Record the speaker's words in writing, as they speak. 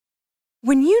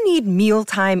When you need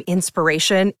mealtime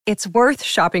inspiration, it's worth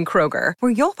shopping Kroger,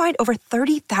 where you'll find over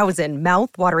 30,000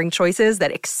 mouth-watering choices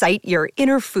that excite your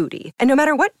inner foodie. And no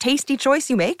matter what tasty choice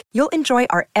you make, you'll enjoy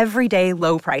our everyday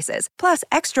low prices, plus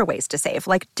extra ways to save,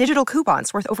 like digital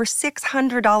coupons worth over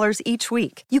 $600 each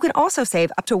week. You can also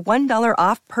save up to $1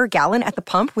 off per gallon at the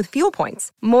pump with fuel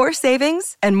points. More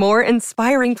savings and more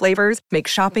inspiring flavors make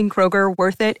shopping Kroger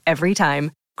worth it every time.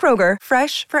 Kroger,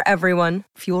 fresh for everyone.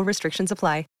 Fuel restrictions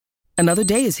apply. Another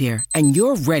day is here, and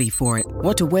you're ready for it.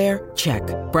 What to wear? Check.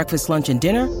 Breakfast, lunch, and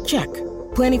dinner? Check.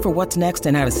 Planning for what's next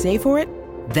and how to save for it?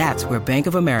 That's where Bank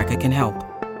of America can help.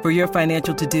 For your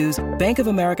financial to-dos, Bank of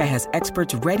America has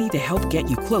experts ready to help get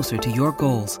you closer to your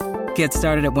goals. Get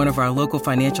started at one of our local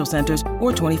financial centers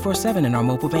or 24/7 in our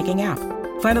mobile banking app.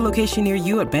 Find a location near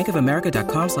you at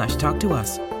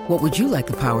bankofamerica.com/talktous. What would you like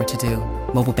the power to do?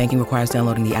 Mobile banking requires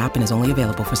downloading the app and is only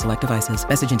available for select devices.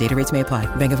 Message and data rates may apply.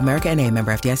 Bank of America N.A.,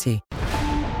 member FDIC.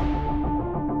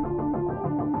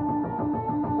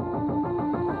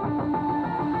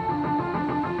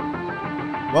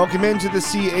 Welcome into the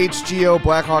CHGO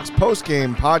Blackhawks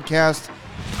postgame podcast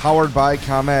powered by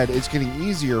ComEd. It's getting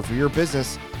easier for your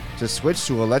business to switch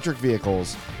to electric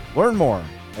vehicles. Learn more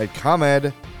at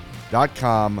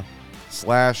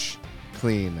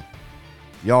ComEd.com/clean.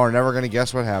 Y'all are never going to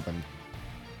guess what happened.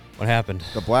 What happened?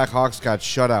 The Blackhawks got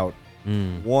shut out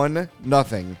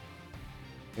 1-0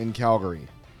 in Calgary.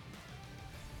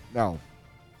 Now,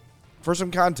 for some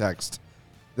context,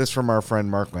 this from our friend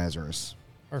Mark Lazarus.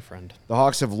 Our friend. The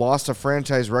Hawks have lost a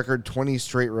franchise record 20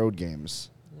 straight road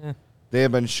games. They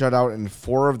have been shut out in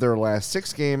 4 of their last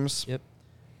 6 games. Yep.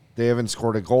 They haven't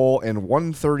scored a goal in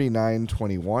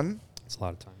 139-21. That's a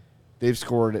lot of time. They've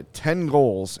scored 10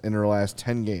 goals in their last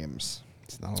 10 games.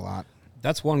 It's not a lot.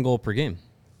 That's 1 goal per game.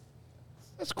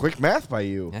 That's quick math by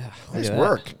you. Yeah, nice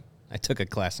work. I took a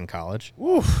class in college.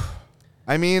 Oof.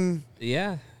 I mean,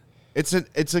 yeah, it's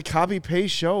a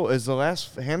copy-paste show as the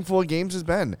last handful of games has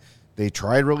been. They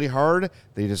tried really hard.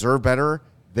 They deserve better.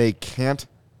 They can't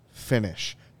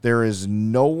finish. There is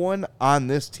no one on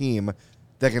this team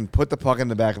that can put the puck in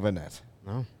the back of a net.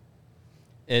 No.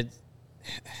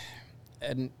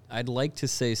 And I'd like to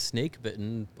say snake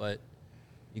bitten, but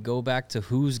you go back to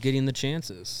who's getting the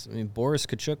chances. I mean, Boris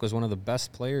Tkachuk was one of the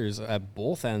best players at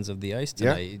both ends of the ice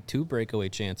tonight. Yeah. 2 breakaway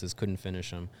chances, couldn't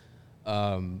finish them.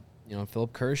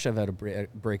 Philip Kurashev had a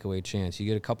breakaway chance. You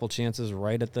get a couple chances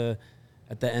right at the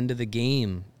end of the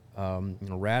game.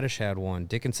 Radish had one.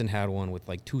 Dickinson had one with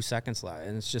like 2 seconds left.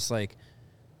 And it's just like,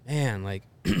 man, like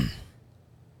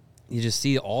you just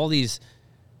see all the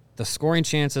scoring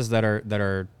chances that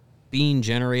are being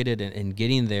generated and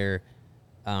getting there.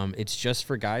 It's just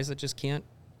for guys that just can't.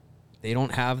 They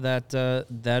don't have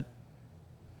that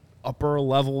upper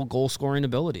level goal scoring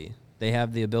ability. They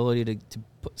have the ability to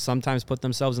sometimes put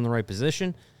themselves in the right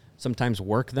position, sometimes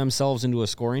work themselves into a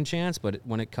scoring chance. But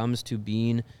when it comes to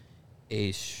being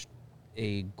a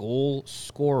goal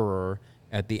scorer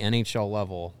at the NHL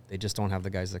level, they just don't have the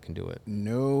guys that can do it.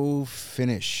 No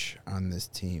finish on this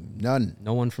team. None.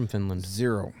 No one from Finland.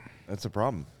 0. That's a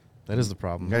problem. That is the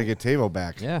problem. Got to get Tavo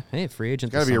back. Yeah. Hey, free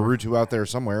agent. Got to be a Ruutu out there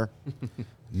somewhere.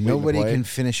 Nobody can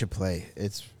finish a play.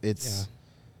 It's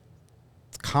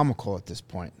comical at this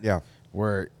point. Yeah.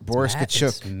 Where Boris Tkachuk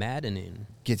it's maddening.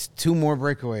 Gets 2 more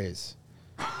breakaways.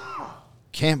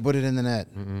 Can't put it in the net.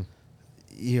 Mm-mm.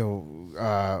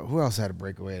 Who else had a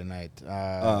breakaway tonight?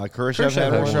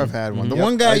 Kurashev had one. The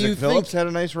one guy Isaac you Phillips think had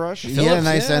a nice rush. He had a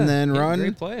nice end then run.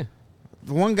 Great play.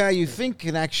 The one guy you think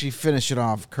can actually finish it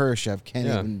off, Kurashev, can't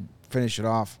even finish it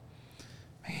off.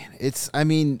 Man, it's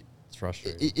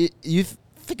frustrating. You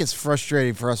think it's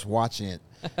frustrating for us watching it.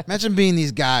 Imagine being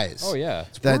these guys. Oh, yeah.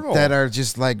 That are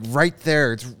just like right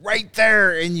there. It's right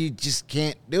there, and you just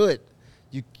can't do it.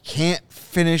 You can't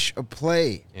finish a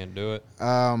play. Can't do it.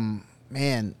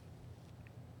 Man,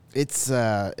 it's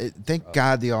thank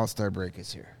God the All-Star break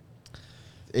is here.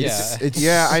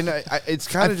 I know. It's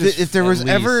kind of just if there was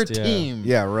ever a team,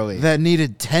 really, that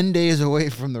needed 10 days away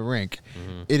from the rink,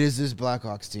 it is this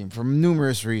Blackhawks team for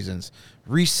numerous reasons.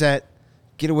 Reset,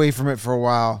 get away from it for a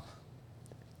while,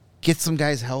 get some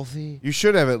guys healthy. You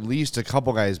should have at least a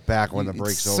couple guys back when the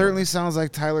break's over. Certainly sounds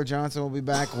like Tyler Johnson will be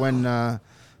back when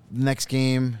next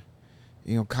game.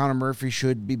 Connor Murphy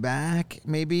should be back.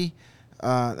 Maybe.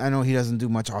 I know he doesn't do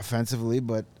much offensively,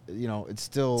 but it's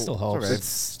still helps. It's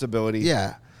stability.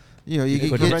 Yeah. It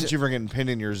prevents you from getting pinned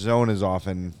in your zone as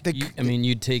often.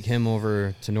 You'd take him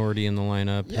over to Nordy in the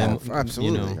lineup. Yeah,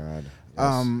 absolutely. God,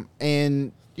 yes.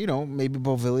 And maybe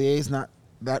Beauvillier's not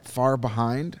that far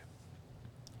behind.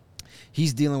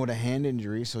 He's dealing with a hand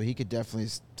injury, so he could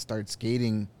definitely start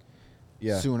skating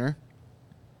sooner.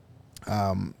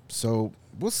 So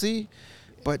we'll see.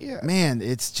 But, man,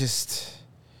 it's just...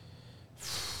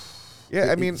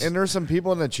 Yeah, I mean, and there's some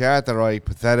people in the chat that are like,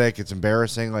 pathetic, it's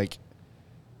embarrassing. Like,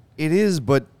 it is,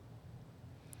 but...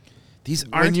 These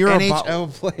aren't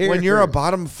NHL players. When you're a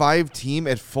bottom 5 team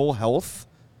at full health,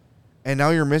 and now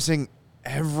you're missing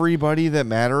everybody that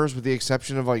matters with the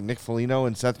exception of, like, Nick Foligno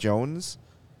and Seth Jones,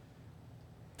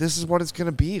 this is what it's going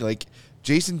to be. Like,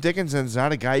 Jason Dickinson's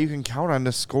not a guy you can count on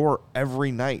to score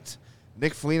every night.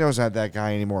 Nick Foligno's not that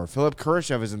guy anymore. Philip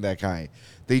Kurashev isn't that guy.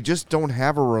 They just don't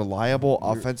have a reliable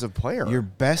offensive player. Your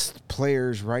best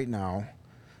players right now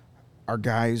are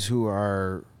guys who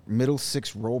are middle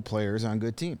 6 role players on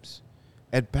good teams.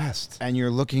 At best. And you're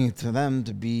looking to them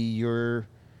to be your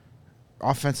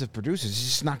offensive producers. It's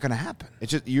just not going to happen.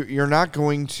 It's just you're not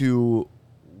going to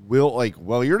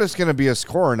you're just going to be a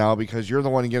scorer now because you're the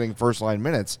one getting first-line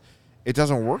minutes. It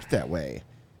doesn't work that way.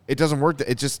 It doesn't work.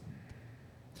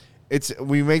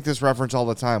 We make this reference all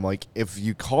the time. Like, if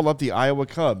you called up the Iowa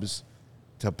Cubs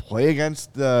to play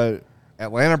against the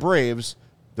Atlanta Braves,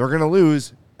 they're going to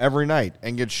lose every night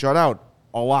and get shut out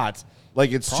a lot.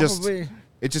 Like, it just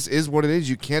is what it is.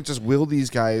 You can't just will these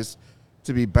guys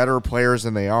to be better players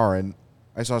than they are. And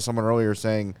I saw someone earlier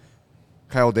saying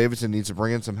Kyle Davidson needs to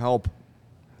bring in some help.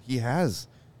 He has.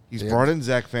 He's brought in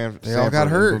Zach Sanford. They all got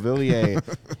hurt. And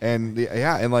Beauvillier.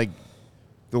 And like,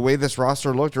 the way this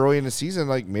roster looked early in the season,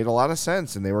 like, made a lot of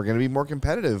sense, and they were going to be more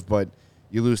competitive. But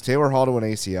you lose Taylor Hall to an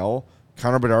ACL.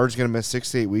 Connor Bedard's going to miss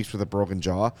 6 to 8 weeks with a broken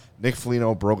jaw. Nick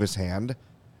Foligno broke his hand.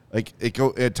 Like,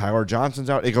 Tyler Johnson's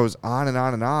out. It goes on and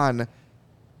on and on.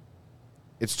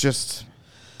 It's just,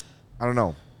 I don't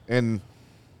know. And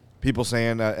people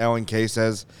saying, Alan Kay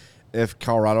says, if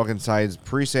Colorado can sign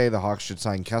Parise, the Hawks should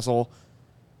sign Kessel.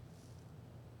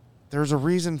 There's a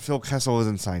reason Phil Kessel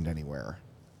isn't signed anywhere.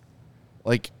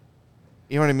 Like,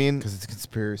 you know what I mean? Because it's a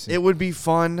conspiracy. It would be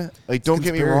fun. Like, don't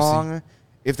get me wrong.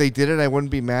 If they did it, I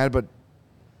wouldn't be mad, but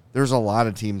there's a lot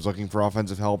of teams looking for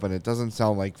offensive help, and it doesn't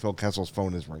sound like Phil Kessel's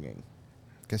phone is ringing.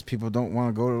 Guess people don't want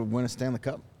to go to win a Stanley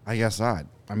Cup. I guess not.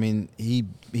 I mean, he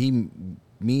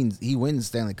wins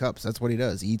Stanley Cups. That's what he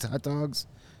does. He eats hot dogs.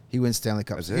 He wins Stanley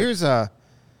Cups. Here's a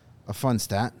fun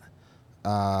stat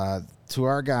from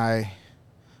our guy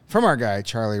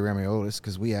Charlie Ramiotis,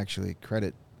 because we actually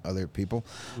credit other people.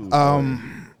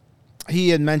 He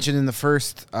had mentioned in the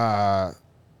first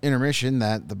intermission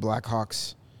that the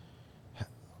Blackhawks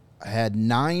had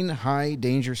 9 high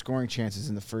danger scoring chances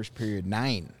in the first period.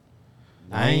 9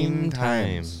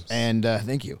 times. And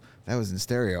thank you. That was in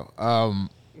stereo. I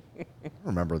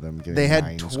remember them getting they had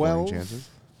 9 12 chances.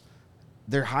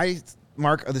 Their highest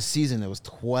mark of the season, it was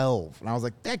 12. And I was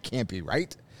like, that can't be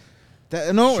right.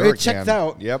 It checked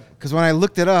out. Yep. Because when I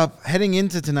looked it up, heading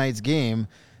into tonight's game,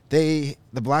 the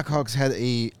Blackhawks had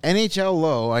a NHL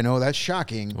low. I know that's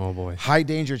shocking. Oh boy. High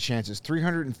danger chances,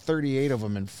 338 of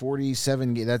them in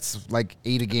 47 games. That's like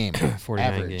 8 a game.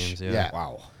 49 average. games. Yeah.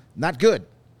 Wow. Not good.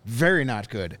 Very not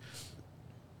good.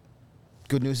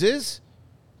 Good news is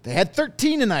they had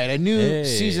 13 tonight, a new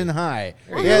season high.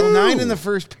 They had 9 in the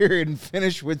first period and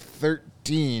finished with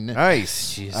 13.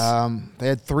 Nice. Jeez. They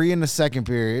had 3 in the second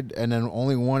period and then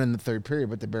only 1 in the third period,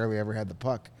 but they barely ever had the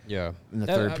puck. Yeah. In the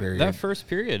third period. That first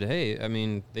period, hey, I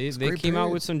mean, they came out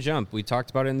with some jump. We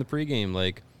talked about it in the pregame.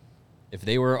 Like, if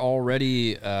they were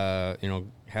already,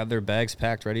 had their bags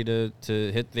packed, ready to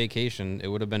hit vacation, it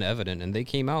would have been evident. And they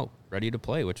came out ready to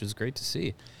play, which was great to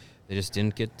see. They just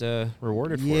didn't get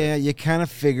rewarded for it. Yeah, you kind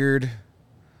of figured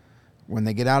when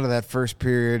they get out of that first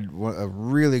period, a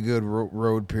really good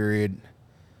road period,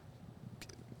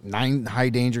 9 high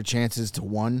danger chances to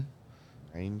 1.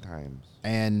 9 times.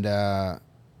 And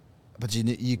but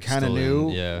you kind of knew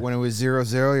when it was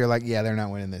 0-0, you're like, yeah, they're not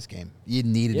winning this game. You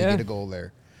needed to get a goal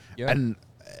there. Yeah. And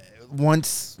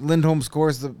once Lindholm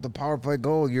scores the power play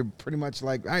goal, you're pretty much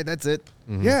like, all right, that's it.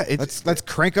 Mm-hmm. Yeah, let's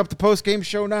crank up the post game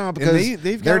show now because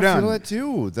they've got to feel that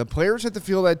too. The players have to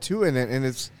feel that too, and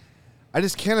it's. I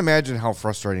just can't imagine how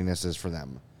frustrating this is for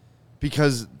them,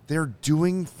 because they're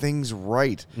doing things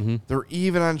right. Mm-hmm. They're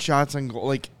even on shots on goal.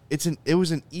 Like it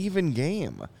was an even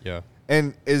game. Yeah,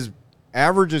 and as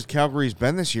average as Calgary's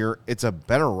been this year, it's a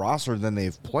better roster than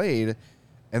they've played.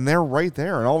 And they're right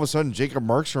there. And all of a sudden, Jacob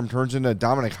Markstrom turns into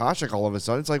Dominic Hasek all of a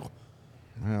sudden. It's like,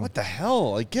 what the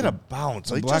hell? Like, get a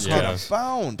bounce. Like, just get a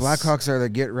bounce. Blackhawks are the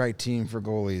get-right team for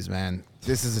goalies, man.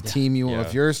 This is a team you want.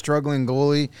 If you're a struggling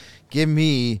goalie, give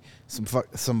me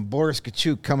some Boris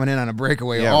Kachuk coming in on a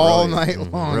breakaway all night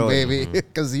long, baby,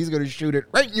 because he's going to shoot it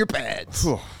right in your pads.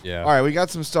 Yeah. All right, we got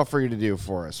some stuff for you to do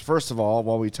for us. First of all,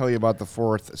 while we tell you about the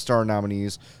 4th star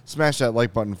nominees, smash that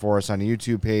like button for us on the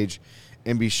YouTube page.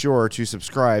 And be sure to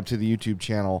subscribe to the YouTube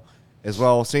channel as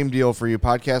well. Same deal for you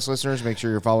podcast listeners. Make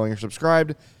sure you're following or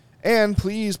subscribed. And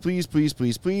please, please, please,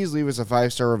 please, please leave us a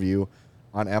 5-star review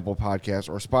on Apple Podcasts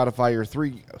or Spotify. Your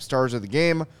 3 stars of the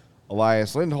game,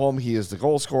 Elias Lindholm. He is the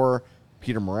goal scorer.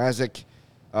 Peter Mrazek.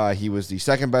 He was the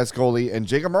second best goalie. And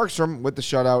Jacob Markstrom with the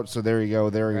shutout. So there you go.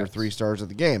 There are your 3 stars of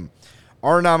the game.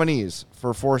 Our nominees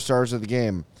for 4 stars of the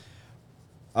game.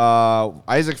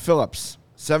 Isaac Phillips,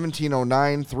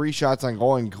 1709, 3 shots on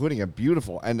goal, including a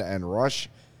beautiful end-to-end rush.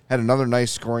 Had another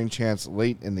nice scoring chance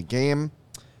late in the game.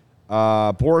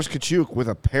 Boris Kachuk with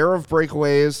a pair of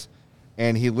breakaways,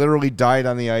 and he literally died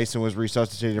on the ice and was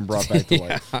resuscitated and brought back to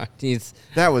life.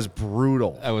 That was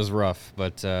brutal. That was rough,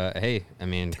 but hey, I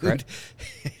mean,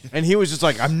 and he was just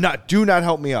like, do not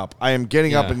help me up. I am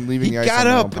getting up and leaving the ice. He got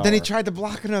up, but then he tried to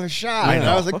block another shot. I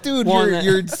know. I was like, dude,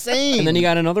 you're insane. And then he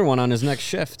got another one on his next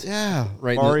shift. Yeah.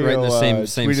 Right in the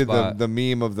same tweeted spot. The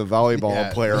meme of the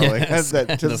volleyball player. Like,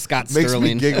 that the Scott makes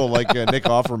Sterling. me giggle like Nick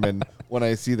Offerman when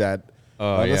I see that.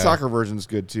 The soccer version's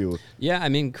good too. Yeah, I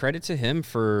mean, credit to him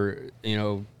for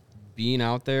being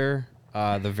out there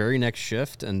the very next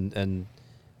shift and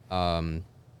putting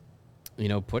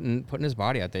his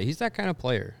body out there. He's that kind of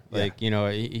player. Like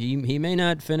he may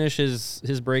not finish his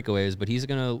breakaways, but he's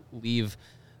gonna leave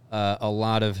a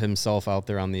lot of himself out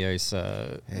there on the ice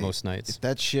most nights. If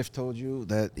that shift told you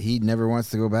that he never wants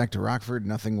to go back to Rockford,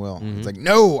 nothing will. Mm-hmm. It's like,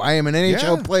 no, I am an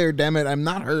NHL player, damn it. I'm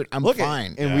not hurt. I'm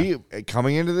fine. And we,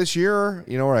 coming into this year,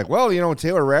 we're like, well,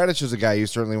 Taylor Radich is a guy you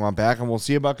certainly want back, and we'll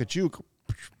see about Kachuk.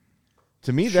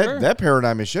 To me, that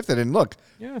paradigm has shifted. And look,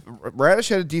 Radich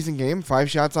had a decent game, 5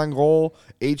 shots on goal,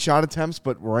 8 shot attempts,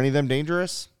 but were any of them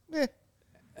dangerous?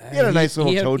 He had a nice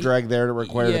little toe drag there to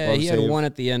require the glove save. He had one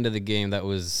at the end of the game that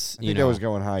was, I think that was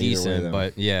going high decent, either way,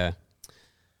 but yeah.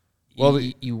 Well,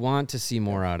 you want to see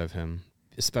more out of him,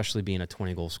 especially being a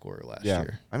 20-goal scorer last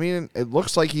year. I mean, it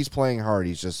looks like he's playing hard.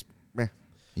 He's just,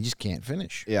 he just can't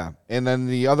finish. Yeah, and then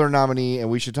the other nominee, and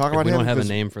we should talk about him. We don't have a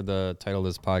name for the title of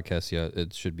this podcast yet.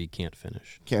 It should be Can't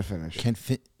Finish. Can't Finish. Can't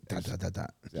fit.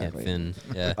 Exactly. Can't fin.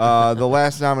 Yeah. The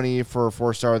last nominee for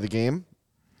 4-star of the game,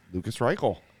 Lucas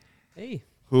Reichel. Hey.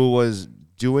 Who was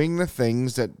doing the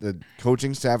things that the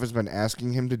coaching staff has been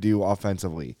asking him to do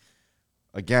offensively.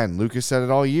 Again, Lucas said it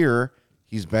all year.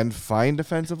 He's been fine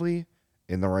defensively,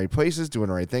 in the right places, doing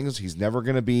the right things. He's never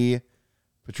going to be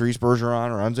Patrice Bergeron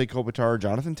or Anze Kopitar or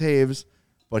Jonathan Taves,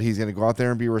 but he's going to go out there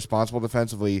and be responsible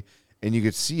defensively, and you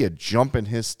could see a jump in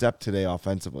his step today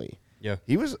offensively. Yeah.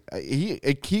 He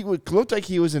looked like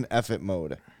he was in effort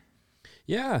mode.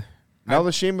 Yeah. Now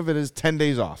the shame of it is 10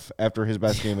 days off after his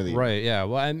best game of the year. Right, yeah.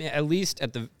 Well, I mean, at least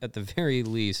at the very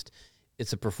least,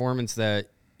 it's a performance that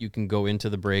you can go into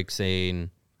the break saying,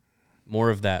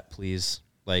 more of that, please.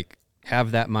 Like,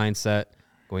 have that mindset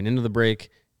going into the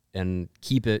break and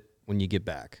keep it when you get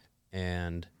back.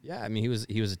 And yeah, I mean, he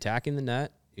was attacking the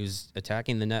net. He was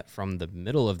attacking the net from the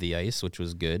middle of the ice, which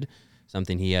was good,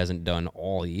 something he hasn't done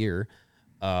all year.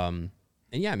 And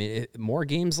yeah, I mean, more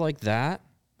games like that.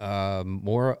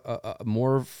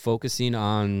 More focusing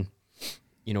on,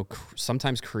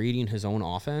 sometimes creating his own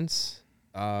offense,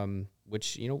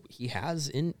 which he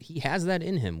has that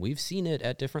in him. We've seen it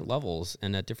at different levels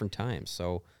and at different times.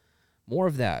 So more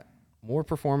of that, more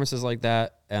performances like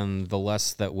that, and the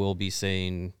less that we'll be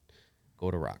saying,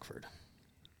 go to Rockford.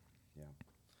 Yeah.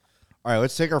 All right,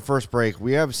 let's take our first break.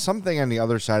 We have something on the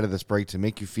other side of this break to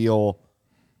make you feel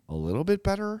a little bit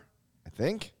better. I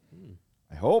think.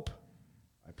 I hope.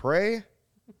 Pray.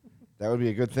 That would be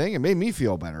a good thing. It made me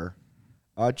feel better.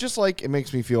 Just like it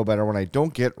makes me feel better when I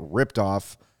don't get ripped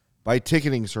off by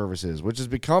ticketing services, which has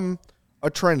become a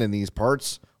trend in these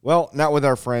parts. Well, not with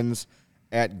our friends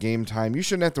at Game Time. You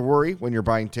shouldn't have to worry when you're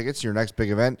buying tickets to your next big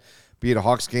event, be it a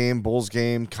Hawks game, Bulls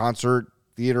game, concert,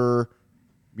 theater,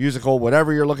 musical,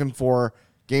 whatever you're looking for.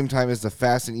 Game Time is the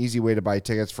fast and easy way to buy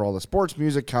tickets for all the sports,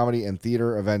 music, comedy, and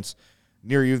theater events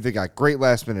near you. They got great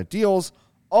last-minute deals,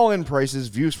 all-in prices,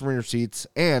 views from your seats,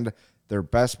 and their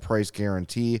best price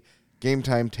guarantee. Game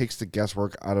Time takes the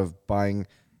guesswork out of buying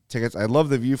tickets. I love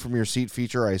the view from your seat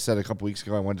feature. I said a couple weeks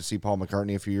ago I went to see Paul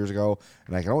McCartney a few years ago,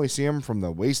 and I can only see him from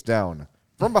the waist down.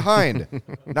 From behind.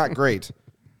 Not great.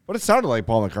 But it sounded like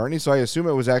Paul McCartney, so I assume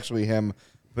it was actually him.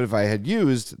 But if I had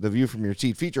used the view from your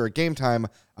seat feature at Game Time,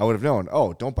 I would have known,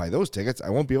 oh, don't buy those tickets. I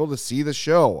won't be able to see the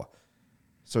show.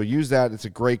 So use that. It's a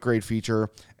great, great feature.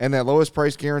 And that lowest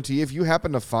price guarantee, if you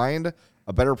happen to find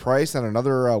a better price on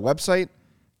another website,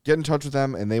 get in touch with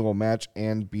them, and they will match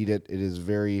and beat it. It is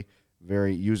very,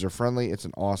 very user-friendly. It's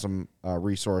an awesome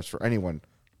resource for anyone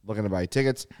looking to buy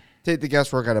tickets. Take the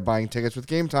guesswork out of buying tickets with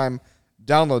Game Time.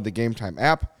 Download the Game Time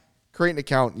app. Create an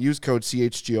account. Use code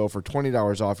CHGO for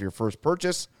 $20 off your first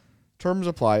purchase. Terms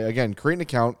apply. Again, create an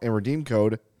account and redeem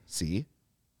code CHGO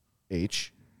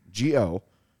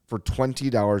for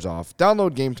 $20 off.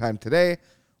 Download Game Time today.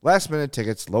 Last-minute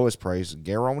tickets, lowest price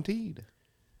guaranteed.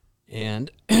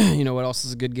 And you know what else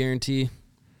is a good guarantee?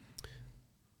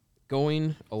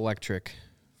 Going electric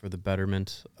for the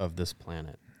betterment of this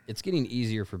planet. It's getting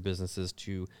easier for businesses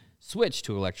to switch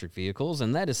to electric vehicles,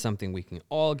 and that is something we can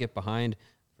all get behind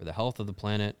for the health of the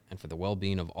planet and for the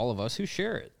well-being of all of us who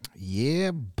share it. Yeah,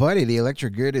 buddy, the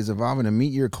electric grid is evolving to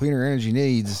meet your cleaner energy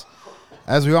needs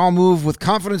as we all move with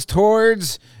confidence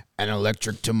towards an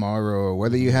electric tomorrow.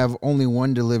 Whether you have only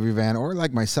one delivery van or,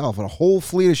 like myself, a whole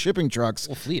fleet of shipping trucks,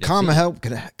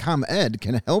 ComEd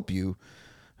can help you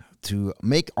to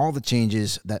make all the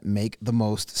changes that make the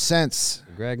most sense.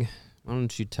 Greg, why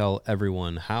don't you tell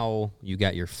everyone how you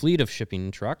got your fleet of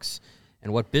shipping trucks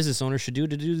and what business owners should do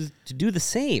to do the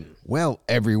same? Well,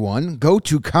 everyone, go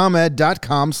to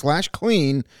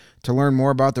comed.com/clean to learn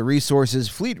more about the resources,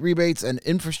 fleet rebates, and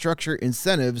infrastructure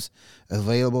incentives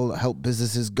available to help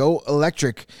businesses go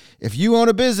electric. If you own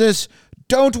a business,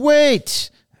 don't wait.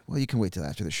 Well, you can wait till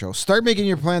after the show. Start making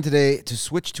your plan today to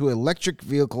switch to electric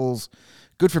vehicles.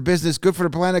 Good for business, good for the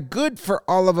planet, good for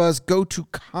all of us. Go to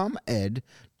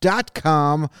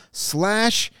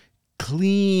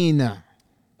comed.com/clean.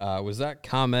 Was that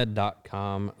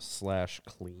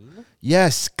comed.com/clean?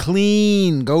 Yes,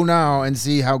 clean. Go now and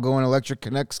see how going electric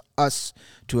connects us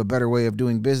to a better way of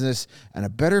doing business and a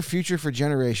better future for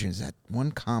generations. That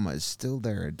one comma is still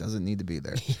there. It doesn't need to be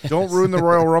there. Yes. Don't ruin the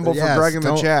Royal Rumble for Greg in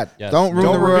the chat. Yes. Don't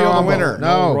ruin the Royal Rumble. Winner.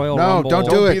 No, don't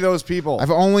do it. Be those people. I've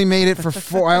only made it for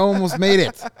 4. I almost made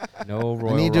it. No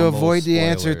Royal I need to Rumble avoid the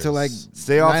spoilers. answer to like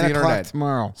Stay off 9 the o'clock internet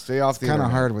tomorrow. Stay off the internet. internet. Kind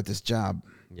of hard with this job.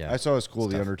 Yeah, I saw it cool.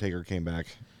 The Undertaker came back.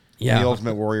 Yeah. The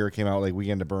Ultimate Warrior came out like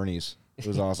Weekend at Bernie's. It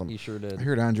was awesome. He sure did. I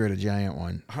heard Andre the Giant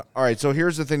won. All right, so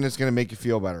here's the thing that's going to make you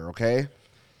feel better, okay?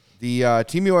 The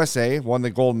Team USA won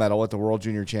the gold medal at the World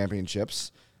Junior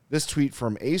Championships. This tweet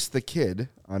from Ace the Kid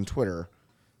on Twitter.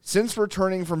 Since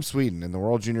returning from Sweden in the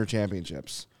World Junior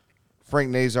Championships, Frank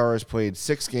Nazar has played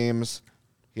 6 games.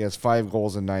 He has 5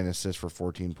 goals and 9 assists for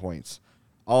 14 points.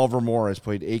 Oliver Moore has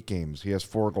played 8 games. He has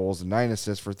 4 goals and 9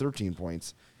 assists for 13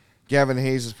 points. Gavin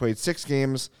Hayes has played 6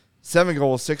 games, 7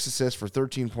 goals, 6 assists for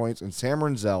 13 points. And Sam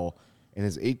Renzel, in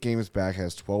his 8 games back,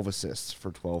 has 12 assists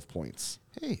for 12 points.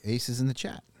 Hey, Ace is in the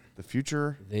chat. The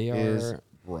future is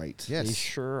bright. Yes. They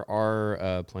sure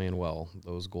are playing well,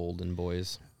 those golden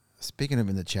boys. Speaking of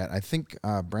in the chat, I think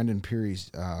Brendan Peary's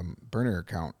burner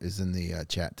account is in the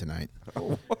chat tonight.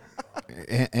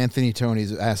 Anthony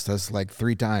Tony's asked us like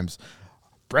 3 times,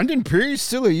 Brendan Peary's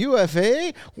still a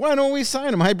UFA? Why don't we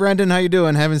sign him? Hi, Brendan. How you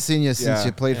doing? Haven't seen you since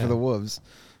you played for the Wolves.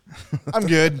 I'm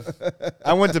good.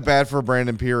 I went to bat for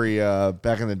Brandon Peary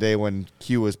back in the day when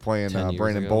Q was playing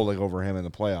Brandon Bollig over him in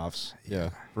the playoffs. Yeah.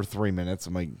 For 3 minutes.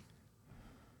 I'm like,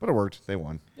 but it worked. They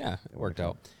won. Yeah, it worked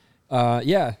out.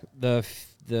 The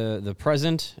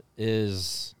present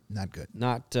is not good.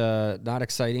 Not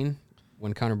exciting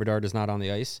when Connor Bedard is not on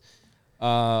the ice.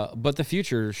 But the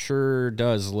future sure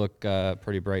does look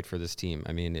pretty bright for this team.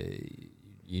 I mean,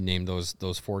 you named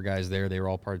those 4 guys there. They were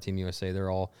all part of Team USA. They're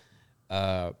all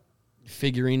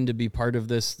figuring to be part of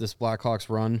this Blackhawks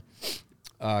run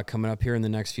coming up here in the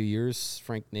next few years.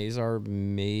 Frank Nazar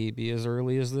maybe as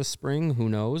early as this spring. Who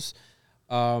knows?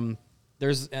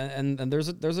 There's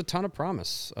a ton of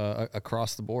promise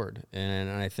across the board, and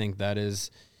I think that is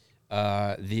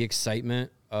the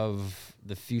excitement of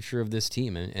the future of this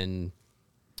team, and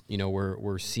you know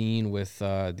we're seeing with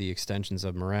the extensions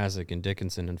of Mrazek and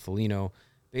Dickinson and Foligno,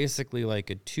 basically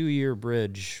like a 2-year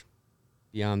bridge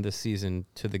beyond this season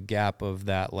to the gap of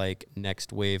that like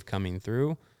next wave coming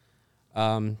through.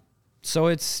 So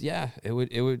it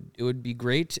would be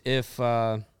great if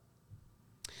it'd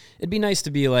be nice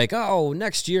to be like, oh,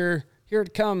 next year here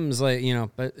it comes, like, you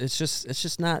know, but it's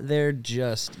just not there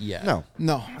just yet.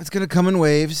 No, it's gonna come in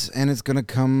waves, and it's gonna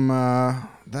come.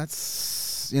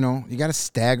 That's, you know, you got to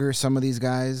stagger some of these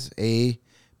guys,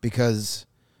 because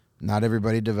not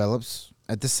everybody develops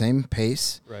at the same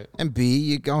pace, right? And B,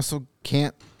 you also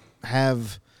can't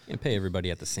have. You can't pay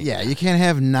everybody at the same. Yeah, time. you can't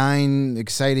have 9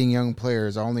 exciting young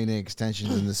players all needing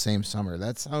extensions in the same summer.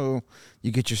 That's how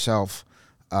you get yourself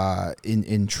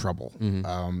in trouble.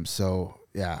 Mm-hmm. So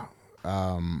yeah.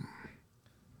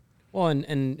 Well,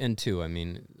 and two, I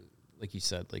mean, like you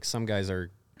said, like some guys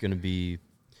are going to be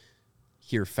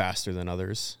here faster than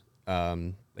others.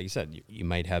 Like you said, you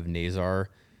might have Nazar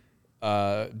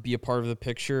be a part of the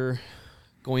picture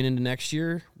going into next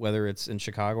year, whether it's in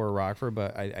Chicago or Rockford,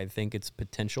 but I think it's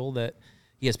potential that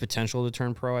he has potential to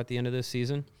turn pro at the end of this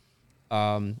season.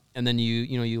 And then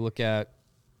you look at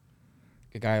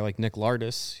a guy like Nick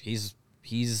Lardis,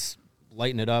 he's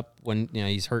lighting it up when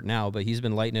he's hurt now, but he's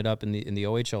been lighting it up in the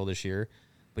OHL this year.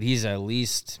 But he's at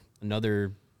least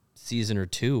another season or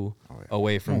two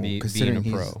away from being a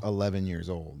pro. He's 11 years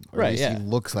old. Or right, He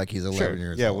looks like he's 11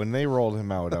 years old. Yeah, when they rolled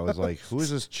him out, I was like, who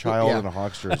is this child in a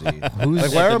Hawks jersey?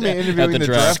 Who's why are we interviewing the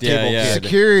draft table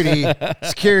kid?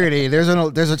 Security. There's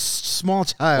a small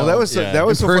child. Well, that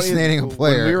was impersonating so funny. a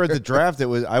player. When we were at the draft,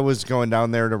 I was going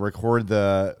down there to record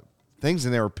the things,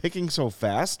 and they were picking so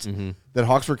fast that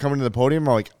Hawks were coming to the podium.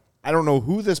 I'm like, I don't know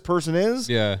who this person is,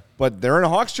 but they're in a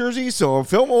Hawks jersey, so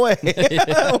film away.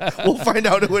 We'll find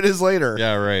out who it is later.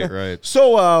 Yeah, right.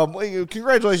 So,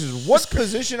 congratulations. What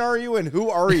position are you, and who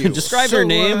are you? Describe your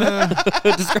name.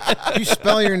 You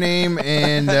spell your name,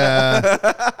 and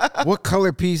what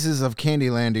color pieces of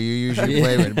Candyland do you usually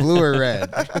play with, blue or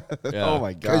red? Oh,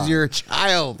 my God. Because you're a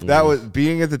child. That was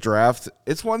being at the draft.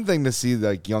 It's one thing to see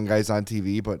like young guys on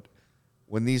TV, but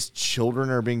when these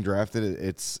children are being drafted,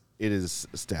 it is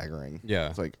staggering. Yeah.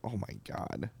 It's like, oh, my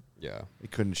God. Yeah. They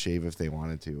couldn't shave if they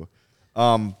wanted to.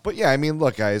 But, yeah, I mean,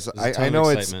 look, guys, I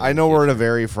know we're at a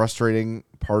very frustrating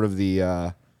part of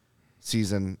the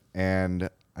season, and,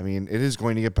 I mean, it is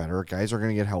going to get better. Guys are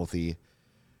going to get healthy.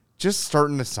 Just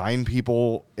starting to sign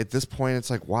people at this point, it's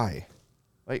like, why?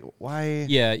 Like, why?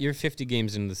 Yeah, you're 50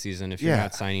 games into the season. If you're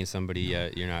not signing somebody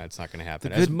yet, it's not going to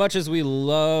happen. As much as we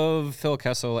love Phil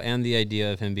Kessel and the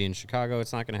idea of him being in Chicago,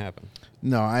 it's not going to happen.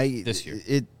 No, this year.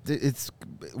 It's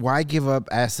why give up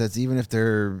assets, even if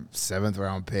they're 7th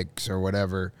round picks or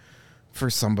whatever, for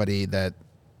somebody that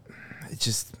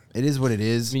it is what it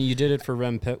is. I mean, you did it for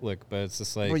Rem Pitlick, but it's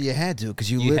just like, well, you had to,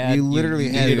 because you literally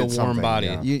had a warm body.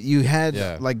 Yeah. You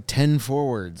had like 10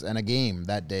 forwards and a game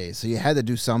that day, so you had to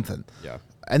do something. Yeah.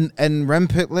 And Rem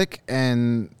Pitlick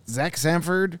and Zach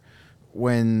Sanford,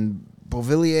 when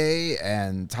Beauvillier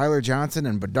and Tyler Johnson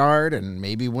and Bedard and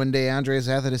maybe one day Andreas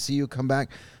Athanasiou come back,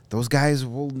 those guys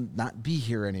will not be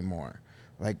here anymore.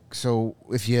 Like, so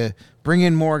if you bring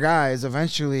in more guys,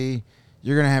 eventually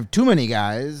you're going to have too many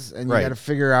guys, and you got to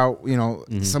figure out,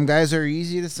 some guys are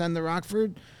easy to send to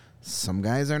Rockford. Some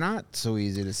guys are not so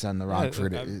easy to send to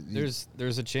Rockford.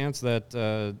 There's a chance that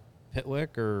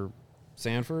Pitlick or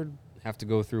Sanford have to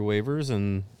go through waivers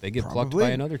and they get plucked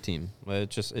by another team. It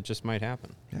just might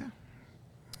happen.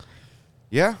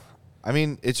 Yeah. I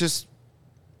mean, it's just,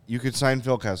 you could sign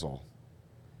Phil Kessel.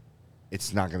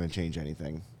 It's not going to change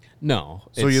anything. No.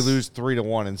 So you lose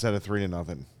 3-1 instead of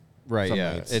 3-0. Right.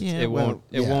 Yeah. It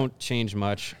won't change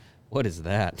much. What is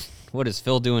that? What is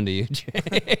Phil doing to you,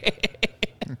 Jay?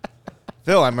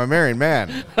 Phil, I'm a married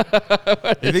man.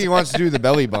 I think he wants to do the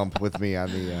belly bump with me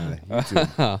on the YouTube. It's the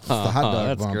hot dog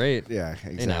That's bump. great. Yeah,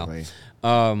 exactly.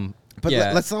 But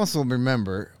let's also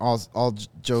remember, all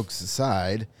jokes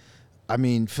aside, I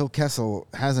mean, Phil Kessel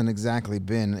hasn't exactly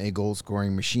been a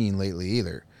goal-scoring machine lately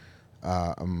either.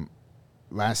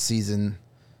 Last season,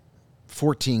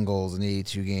 14 goals in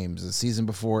 82 games. The season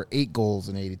before, 8 goals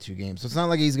in 82 games. So it's not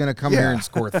like he's going to come here and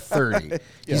score 30.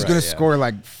 He's going to score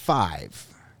like 5.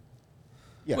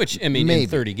 Yeah. Which, I mean, in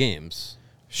 30 games.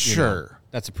 Sure.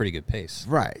 That's a pretty good pace.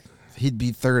 Right. He'd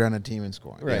be third on a team in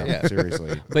scoring. Right, yeah.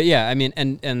 Seriously. But, yeah, I mean,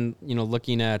 and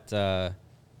looking at,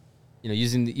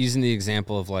 using the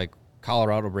example of, like,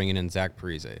 Colorado bringing in Zach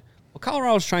Parise. Well,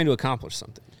 Colorado's trying to accomplish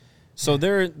something. So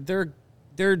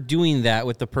they're doing that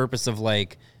with the purpose of,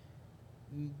 like,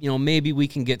 maybe we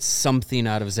can get something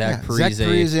out of Zach Parise. Zach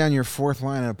Parise on your 4th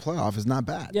line in a playoff is not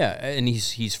bad. Yeah, and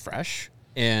he's fresh.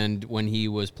 And when he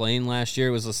was playing last year,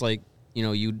 it was just like,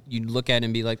 you'd look at him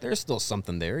and be like, there's still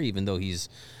something there, even though he's,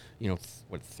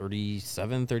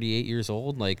 37, 38 years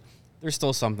old. Like, there's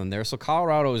still something there. So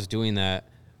Colorado is doing that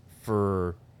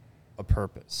for a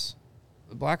purpose.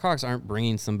 The Blackhawks aren't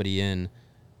bringing somebody in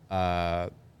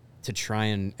to try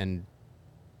and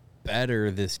better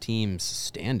this team's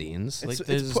standings. Like,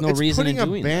 there's no reason in doing that. It's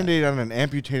putting a Band-Aid on an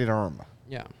amputated arm.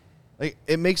 Yeah. Like,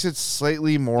 it makes it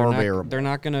slightly more bearable. They're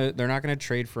not gonna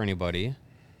trade for anybody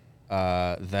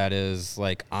that is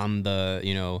like on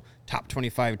the top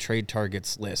 25 trade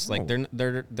targets list. Like,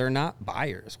 they're not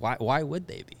buyers. Why would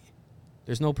they be?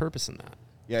 There's no purpose in that.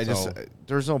 Yeah,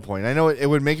 there's no point. I know it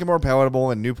would make it more palatable,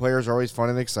 and new players are always fun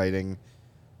and exciting.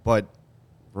 But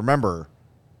remember,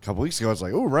 a couple weeks ago, it's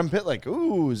like, ooh, Rem Pitlick,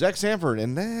 ooh, Zach Sanford,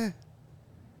 and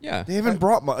yeah, they haven't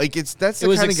brought much. Like, that's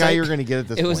the kind of guy you're going to get at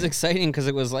this point. It was exciting because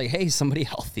it was like, hey, somebody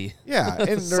healthy. Yeah,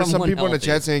 and there's some people in the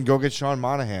chat saying, go get Sean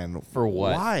Monahan. For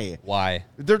what? Why?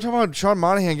 They're talking about Sean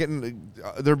Monahan getting.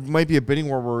 There might be a bidding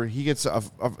war where he gets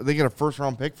they get a 1st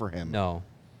round pick for him. No.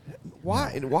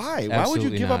 Why? Why? Why would you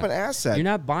Absolutely give not. up an asset? You're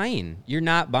not buying. You're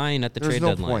not buying at the There's trade no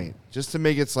deadline. point. Just to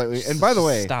make it slightly. And by the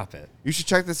way, stop it. You should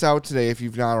check this out today if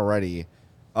you've not already.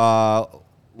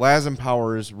 Laz and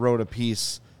Powers wrote a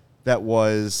piece that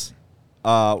was,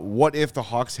 what if the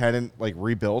Hawks hadn't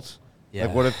rebuilt? Yeah.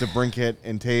 Like, what if DeBrincat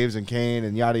and Taves and Kane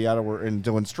and yada yada were and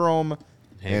Dylan Strome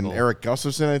and Eric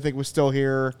Gustafson, I think, was still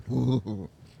here.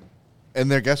 And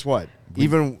there, guess what?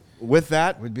 Even with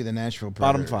that, would be the Nashville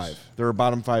bottom Predators. 5. They're a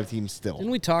bottom 5 team still.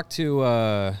 Didn't we talk to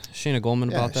Shayna Goldman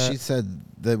about that? She said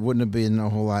that wouldn't have been a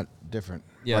whole lot different.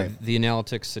 Yeah, Right. the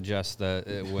analytics suggest that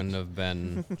it wouldn't have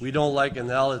been. We don't like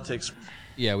analytics.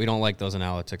 Yeah, we don't like those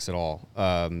analytics at all.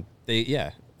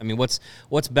 I mean,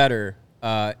 what's better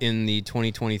in the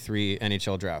 2023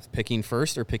 NHL draft? Picking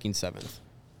first or picking 7th?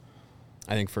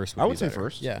 I think first would I be would say better.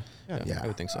 first. Yeah, Yeah, I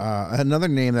would think so. Another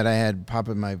name that I had pop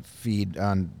in my feed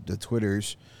on the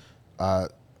Twitters, a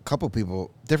couple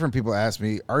people, different people asked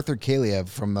me, Arthur Kaliev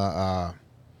from the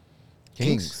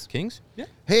Kings. Kings? Yeah.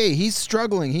 Hey, he's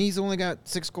struggling. He's only got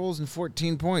 6 goals and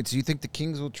 14 points. Do you think the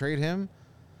Kings will trade him?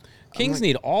 Kings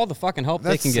need all the fucking help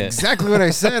they That's can get. exactly what I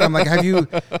said. I'm like, have you?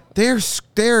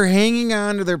 They're hanging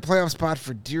on to their playoff spot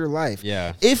for dear life.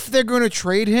 Yeah. If they're going to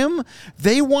trade him,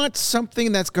 they want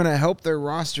something that's going to help their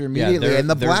roster immediately. And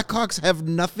the Blackhawks have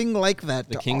nothing like that.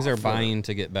 The Kings are buying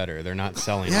to get better. They're not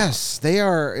selling. Yes, they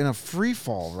are in a free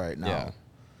fall right now. Yeah.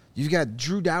 You've got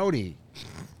Drew Doughty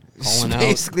Calling out.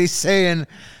 basically saying,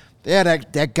 yeah,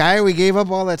 that guy we gave up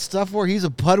all that stuff for, he's a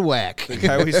pudwhack. The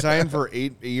guy we signed for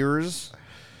 8 years,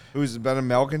 who's been a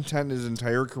malcontent his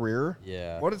entire career.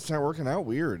 Yeah. What? It's not working out.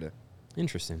 Weird.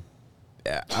 Interesting.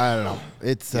 Yeah, I don't know.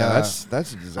 It's That's a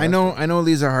disaster. I know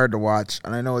these are hard to watch,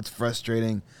 and I know it's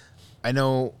frustrating. I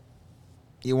know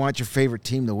you want your favorite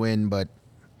team to win, but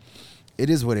it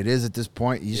is what it is at this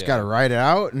point. You just got to ride it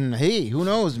out, and hey, who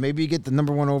knows? Maybe you get the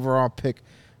number 1 overall pick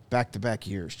back-to-back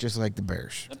years, just like the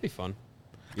Bears. That'd be fun.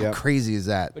 How crazy is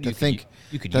that? But to think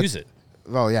you could that- use it.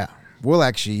 Well, yeah, we'll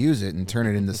actually use it and turn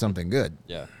it into something good.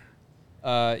 Yeah.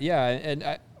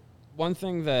 And one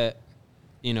thing that,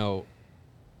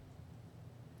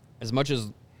 as much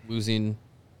as losing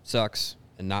sucks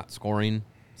and not scoring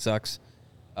sucks,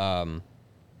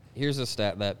 here's a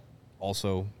stat that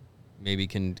also maybe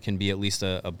can be at least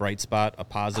a bright spot, a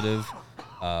positive,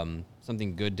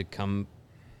 something good to come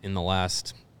in the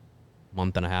last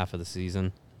month and a half of the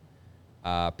season.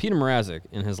 Peter Mrazek,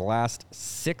 in his last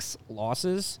 6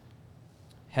 losses,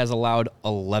 has allowed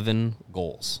 11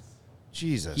 goals.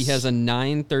 Jesus. He has a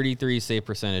 .933 save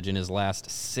percentage in his last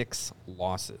 6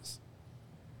 losses.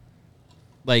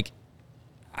 Like,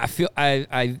 I feel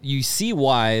you see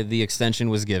why the extension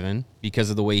was given because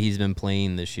of the way he's been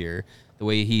playing this year, the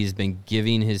way he's been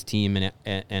giving his team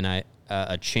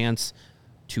a chance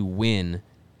to win,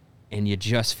 and you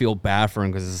just feel bad for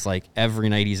him because it's like every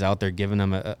night he's out there giving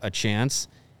them a chance,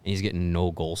 and he's getting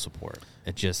no goal support.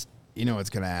 It just What's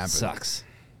going to happen? sucks.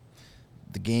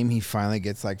 The game he finally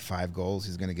gets 5 goals,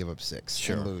 he's going to give up 6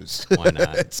 and lose. Why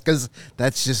not? It's because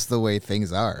that's just the way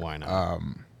things are. Why not?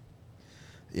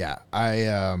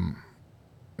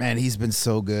 Man, he's been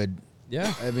so good.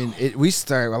 Yeah. I mean, a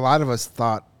lot of us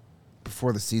thought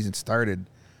before the season started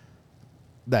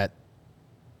that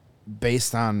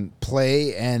based on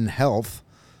play and health,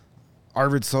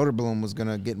 Arvid Soderblom was going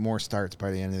to get more starts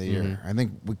by the end of the year. I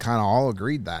think we kind of all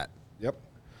agreed that. Yep.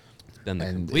 Then the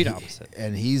complete opposite.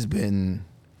 And he's been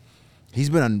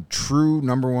a true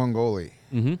number 1 goalie.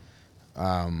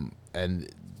 And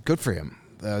good for him.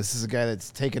 This is a guy that's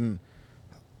taken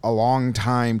a long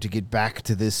time to get back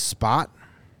to this spot.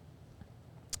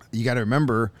 You got to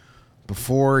remember,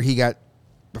 before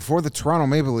the Toronto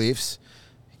Maple Leafs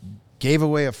gave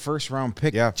away a first-round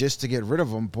pick just to get rid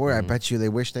of him. Boy, I bet you they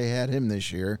wish they had him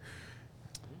this year.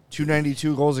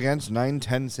 292 goals against,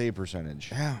 .910 save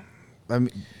percentage. Yeah. I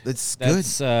mean, that's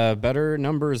better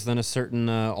numbers than a certain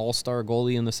all-star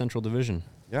goalie in the Central Division.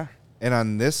 Yeah. And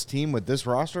on this team with this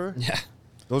roster,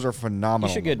 those are phenomenal.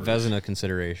 You should get numbers. Vezina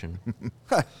consideration.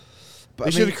 They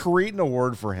should create an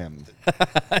award for him.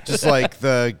 Just like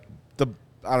the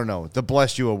I don't know, the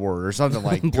Bless You Award or something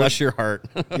like Bless your heart.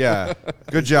 Yeah.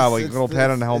 Good job. Like a little pat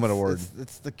on the helmet award.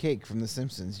 It's the cake from The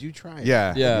Simpsons. You try it.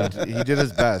 Yeah. Yeah. He did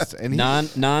his best. And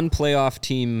non-playoff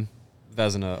team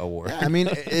Vezina Award. Yeah, I mean,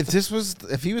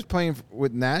 if he was playing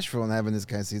with Nashville and having this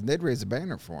kind of season, they'd raise a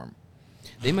banner for him.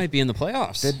 They might be in the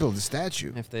playoffs. They'd build a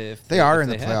statue. If they are if in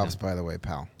the they had playoffs, him. by the way,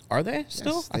 pal. Are they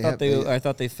still? Yes, I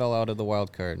thought they fell out of the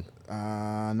wild card.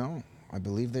 No, I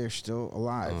believe they're still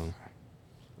alive. Oh.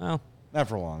 Well, not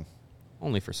for long.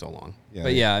 Only for so long. Yeah,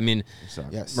 but yeah, I mean,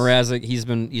 yes. Mrazek, he's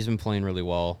been playing really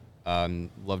well.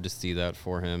 Love to see that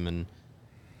for him, and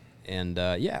And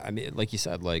I mean, like you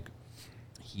said, like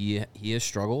he has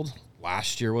struggled.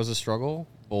 Last year was a struggle,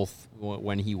 both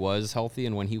when he was healthy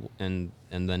and when he and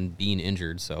then being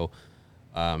injured. So,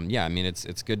 I mean,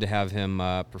 it's good to have him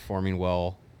performing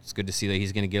well. It's good to see that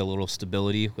he's going to get a little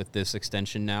stability with this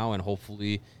extension now, and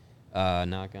hopefully,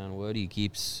 knock on wood, he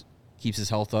keeps his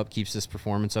health up, keeps his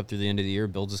performance up through the end of the year,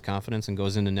 builds his confidence, and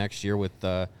goes into next year with,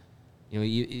 a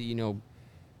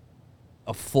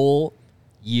full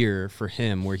year for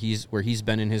him where he's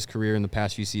been in his career in the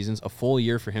past few seasons, a full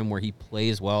year for him where he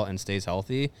plays well and stays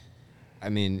healthy. I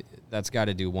mean, that's got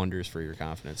to do wonders for your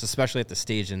confidence, especially at the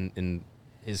stage in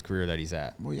his career that he's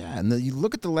at. Well, yeah, and you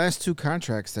look at the last 2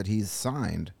 contracts that he's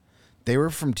signed, they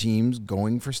were from teams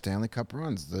going for Stanley Cup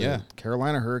runs. The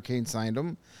Carolina Hurricanes signed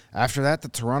him. After that, the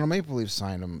Toronto Maple Leafs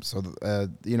signed him. So,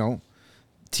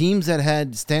 teams that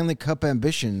had Stanley Cup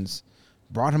ambitions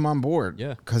brought him on board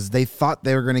because they thought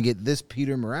they were going to get this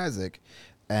Peter Mrazek,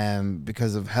 and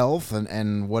because of health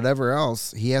and whatever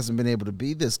else, he hasn't been able to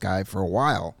be this guy for a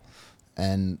while.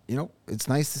 And it's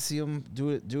nice to see him do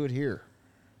it here.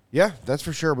 Yeah, that's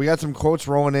for sure. We got some quotes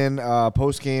rolling in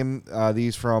post game.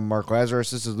 These from Mark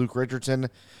Lazarus. This is Luke Richardson.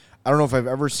 I don't know if I've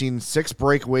ever seen 6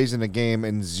 breakaways in a game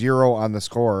and 0 on the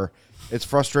score. It's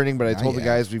frustrating, but I told the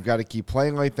guys we've got to keep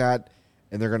playing like that,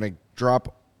 and they're going to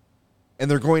drop. And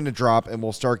they're going to drop, and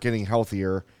we'll start getting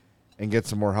healthier and get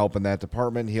some more help in that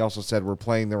department. He also said we're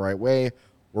playing the right way.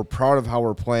 We're proud of how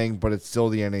we're playing, but it's still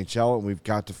the NHL, and we've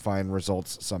got to find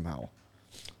results somehow.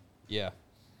 Yeah.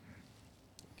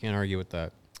 Can't argue with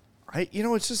that.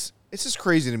 It's just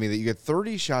crazy to me that you get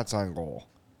 30 shots on goal.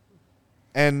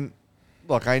 And,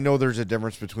 look, I know there's a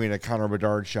difference between a Connor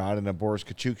Bedard shot and a Boris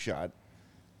Kachuk shot,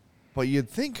 but you'd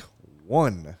think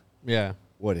one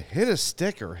would hit a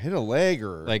stick or hit a leg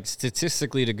or like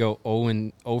statistically to go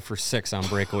 0 for 6 on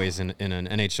breakaways in an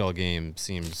NHL game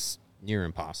seems near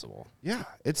impossible. Yeah,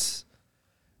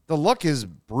 the luck is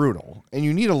brutal, and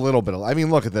you need a little bit of. I mean,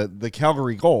 look at the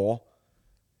Calgary goal,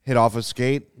 hit off a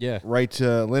skate, right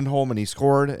to Lindholm, and he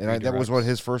scored, and that was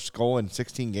his first goal in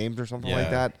 16 games or something like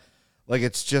that. Like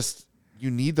it's just you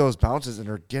need those bounces, and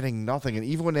they're getting nothing, and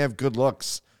even when they have good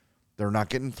looks, they're not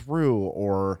getting through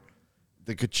or.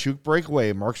 The Kachuk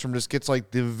breakaway, Markstrom just gets like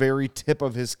the very tip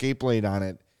of his skate blade on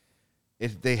it.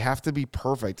 They have to be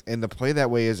perfect, and to play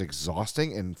that way is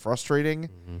exhausting and frustrating.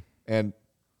 Mm-hmm. And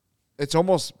it's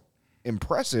almost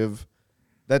impressive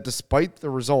that despite the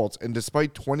results and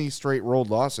despite 20 straight road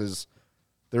losses,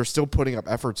 they're still putting up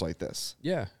efforts like this.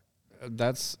 Yeah,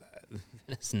 it's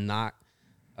not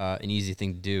an easy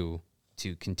thing to do,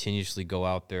 to continuously go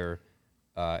out there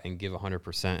and give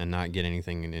 100% and not get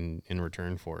anything in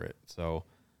return for it. So,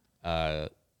 but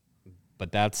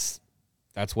that's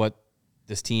what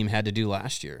this team had to do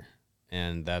last year,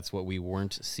 and that's what we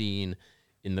weren't seeing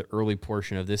in the early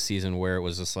portion of this season, where it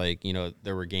was just like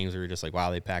there were games where you're just like,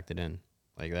 wow, they packed it in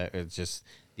like that. It's just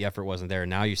the effort wasn't there.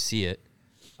 Now you see it.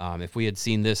 If we had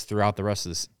seen this throughout the rest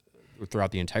of this, throughout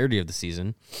the entirety of the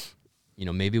season,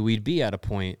 maybe we'd be at a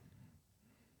point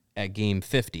at game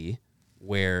 50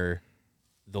 where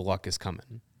the luck is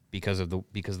coming because of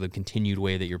the continued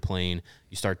way that you're playing.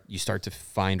 You start to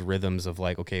find rhythms of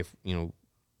like, okay, if,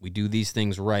 we do these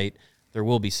things right, there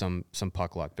will be some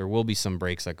puck luck. There will be some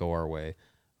breaks that go our way.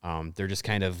 They're just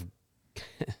kind of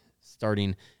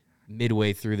starting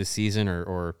midway through the season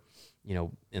or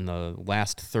in the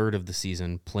last third of the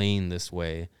season playing this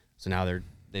way. So now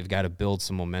they've got to build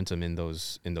some momentum in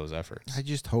those efforts. I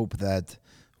just hope that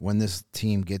when this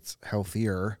team gets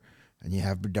healthier and you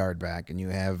have Bedard back and you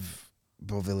have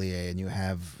Beauvillier and you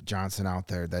have Johnson out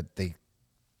there, that they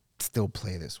still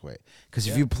play this way. Because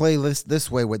if you play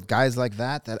this way with guys like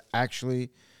that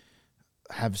actually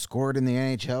have scored in the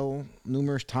NHL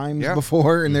numerous times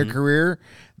before in their career,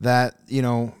 that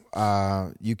you'll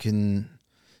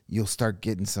start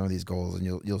getting some of these goals and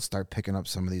you'll start picking up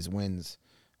some of these wins.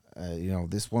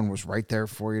 This one was right there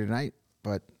for you tonight.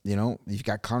 But, you've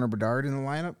got Connor Bedard in the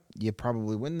lineup, you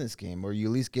probably win this game, or you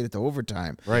at least get it to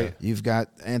overtime. Right. You've got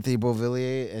Anthony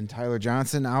Beauvillier and Tyler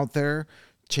Johnson out there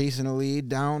chasing a lead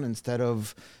down instead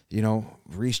of,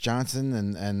 Reese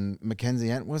Johnson and Mackenzie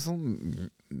Entwistle.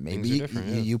 Maybe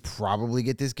you probably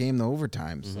get this game to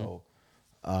overtime. Mm-hmm. So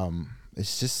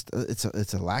it's just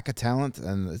it's a lack of talent,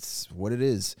 and it's what it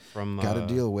is. Got to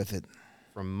deal with it.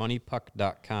 From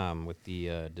moneypuck.com with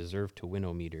the deserve to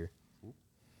win-o-meter.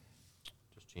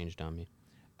 Changed on me.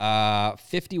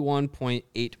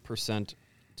 51.8%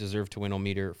 deserve to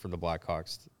win-o-meter for the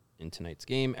Blackhawks in tonight's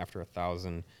game after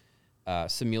 1,000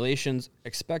 simulations.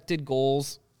 Expected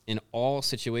goals in all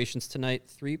situations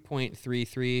tonight,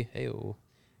 3.33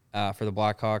 for the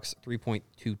Blackhawks,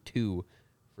 3.22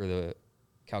 for the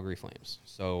Calgary Flames.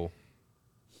 So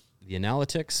the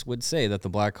analytics would say that the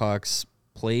Blackhawks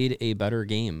played a better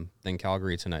game than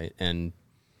Calgary tonight, and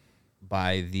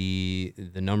by the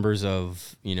numbers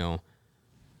of, the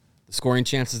scoring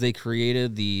chances they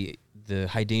created, the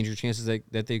high danger chances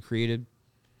that they created,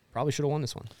 probably should have won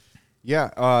this one.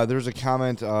 Yeah, there's a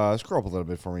comment. Scroll up a little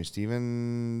bit for me,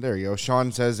 Steven. There you go.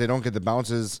 Sean says they don't get the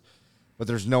bounces, but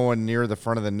there's no one near the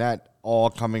front of the net, all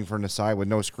coming from the side with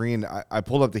no screen. I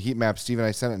pulled up the heat map, Steven.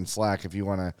 I sent it in Slack if you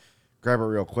want to grab it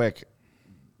real quick.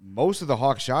 Most of the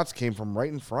Hawks shots came from right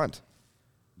in front.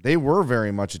 They were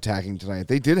very much attacking tonight.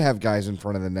 They did have guys in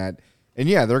front of the net. And,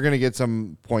 yeah, they're going to get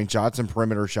some point shots and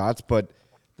perimeter shots, but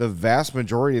the vast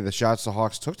majority of the shots the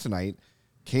Hawks took tonight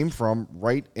came from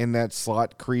right in that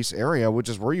slot crease area, which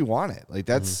is where you want it. Like,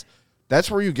 that's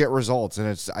where you get results.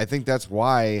 And I think that's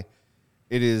why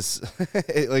it is,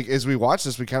 like, as we watch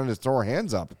this, we kind of just throw our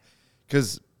hands up.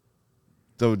 Because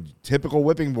the typical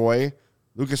whipping boy,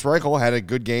 Lucas Reichel, had a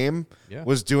good game,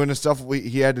 was doing the stuff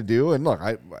he had to do. And, look,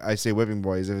 I say whipping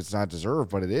boy as if it's not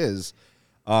deserved, but it is.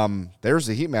 There's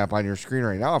the heat map on your screen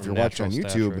right now if you're watching on YouTube.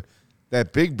 Stature.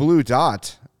 That big blue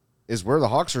dot is where the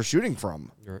Hawks are shooting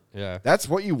from. Yeah. That's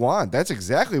what you want. That's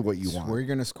exactly what you want. Where you're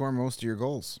going to score most of your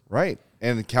goals. Right.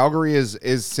 And Calgary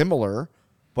is similar,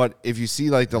 but if you see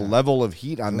like the level of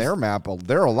heat on their map,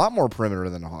 they're a lot more perimeter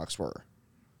than the Hawks were.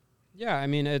 Yeah, I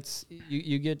mean, it's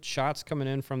you get shots coming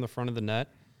in from the front of the net.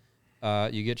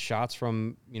 You get shots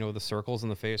from, the circles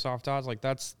and the face-off dots. Like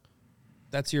that's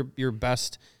your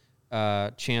best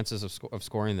chances of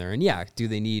scoring there. And yeah, do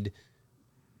they need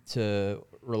to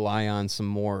rely on some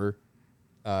more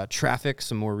traffic,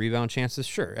 some more rebound chances?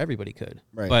 Sure, everybody could.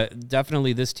 Right. But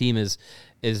definitely this team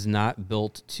is not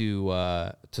built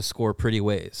to score pretty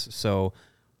ways. So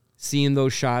seeing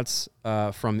those shots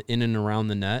from in and around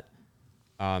the net,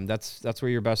 that's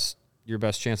where your best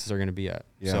chances are going to be at.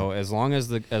 Yeah. So as long as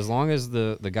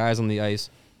the guys on the ice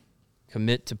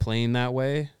commit to playing that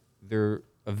way, they're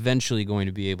eventually going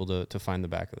to be able to find the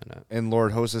back of the net. And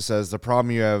Lord Hossa says the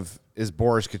problem you have is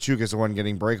Boris Kachuk is the one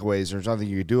getting breakaways. There's nothing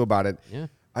you can do about it. Yeah.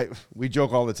 We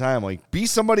joke all the time, like, be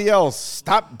somebody else.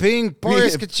 Stop being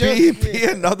Boris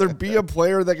Kachuk. Be a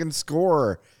player that can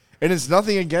score. And it's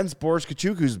nothing against Boris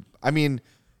Kachuk, who's,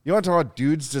 you want to talk about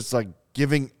dudes just like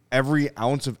giving every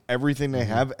ounce of everything they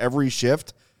have every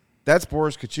shift? That's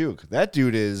Boris Kachuk. That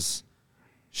dude is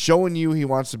showing you he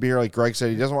wants to be here. Like Greg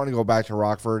said, he doesn't want to go back to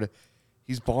Rockford.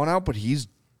 He's balling out, but he's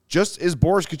just is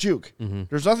Boris Kachuk. Mm-hmm.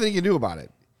 There's nothing he can do about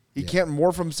it. He can't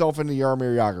morph himself into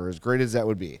Jaromir Jagr, as great as that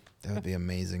would be. That would be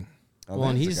amazing. Well,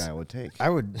 and he's the guy I would take. I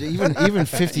would even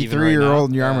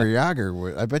 53-year-old Jaromir Jagr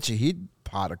would. I bet you he'd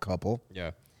pot a couple.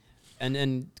 Yeah, and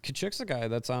Kachuk's a guy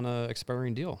that's on a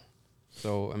expiring deal,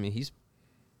 so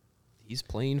he's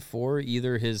playing for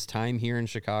either his time here in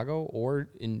Chicago or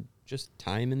in just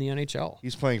time in the NHL.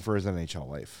 He's playing for his NHL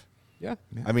life. Yeah.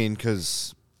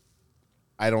 Because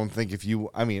I don't think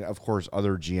of course,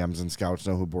 other GMs and scouts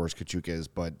know who Boris Kachuk is,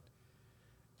 but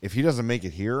if he doesn't make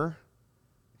it here,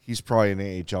 he's probably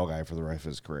an AHL guy for the rest of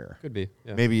his career. Could be.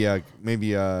 Yeah.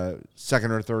 Maybe a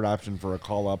second or third option for a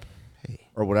call-up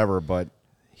or whatever, but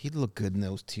he'd look good in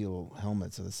those teal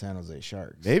helmets of the San Jose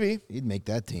Sharks. Maybe. He'd make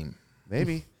that team.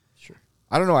 Maybe. Sure.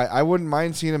 I don't know. I wouldn't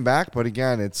mind seeing him back, but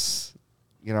again, it's,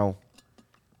 the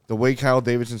way Kyle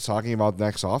Davidson's talking about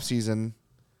next offseason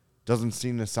doesn't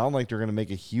seem to sound like they're going to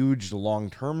make a huge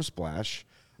long-term splash.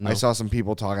 No. I saw some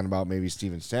people talking about maybe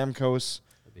Steven Stamkos,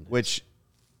 nice. Which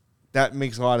that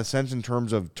makes a lot of sense in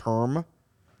terms of term.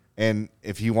 And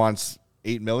if he wants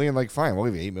 $8 million, like, fine, we'll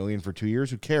give you $8 million for 2 years.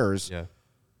 Who cares? Yeah.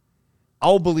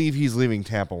 I'll believe he's leaving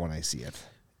Tampa when I see it.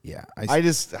 Yeah.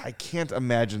 I can't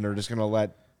imagine they're just going to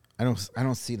let. I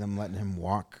don't see them letting him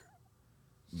walk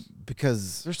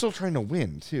because they're still trying to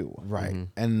win too. Right.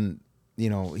 Mm-hmm. And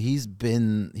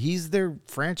he's their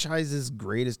franchise's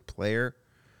greatest player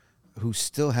who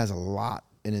still has a lot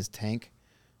in his tank,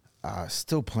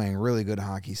 still playing really good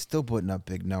hockey, still putting up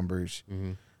big numbers.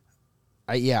 Mm-hmm.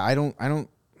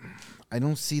 I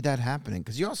don't see that happening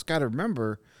because you also got to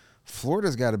remember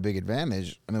Florida's got a big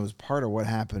advantage, and it was part of what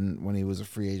happened when he was a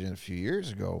free agent a few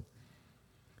years ago.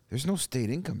 There's no state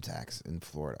income tax in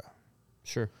Florida.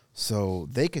 Sure. So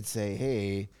they could say,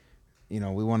 hey,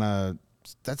 we want to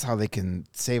 – that's how they can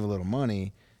save a little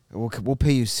money. We'll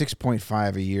pay you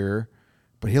 $6.5 a year,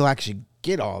 but he'll actually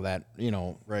get all that,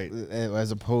 right?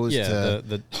 As opposed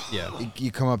to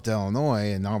you come up to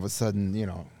Illinois and all of a sudden,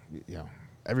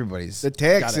 everybody's the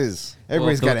taxes.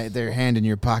 Everybody's got their hand in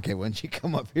your pocket when you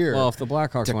come up here. Well, if the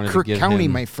Blackhawks wanted Kirk to give County,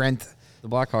 him, my friend, the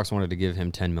Blackhawks wanted to give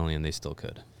him $10 million, they still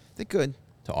could. They could.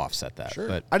 to offset that. Sure.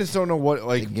 But I just don't know what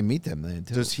They can meet them then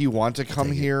too. does he want to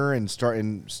come here and start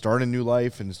a new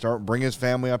life and bring his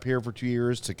family up here for 2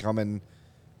 years to come and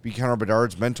be Connor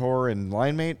Bedard's mentor and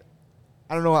line mate?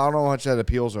 I don't know how much that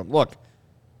appeals to him. Look,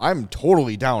 I'm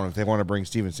totally down if they want to bring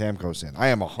Steven Stamkos in. I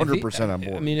am 100% on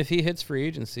board. I mean, if he hits free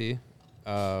agency,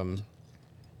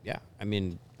 yeah, I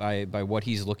mean, by what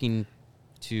he's looking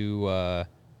to,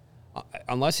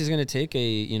 unless he's going to take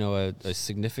a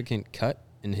significant cut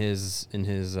in his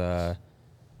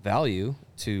value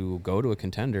to go to a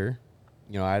contender,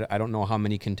 I don't know how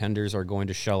many contenders are going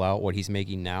to shell out what he's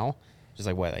making now, just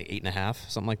like 8.5,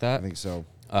 something like that. I think so.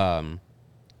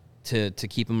 To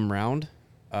keep him around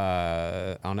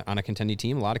on a contending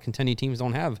team. A lot of contending teams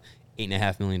don't have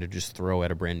 $8.5 million to just throw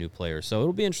at a brand new player. So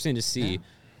it'll be interesting to see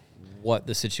what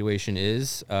the situation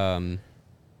is.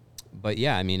 But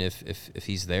yeah, I mean, if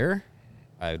he's there,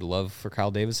 I'd love for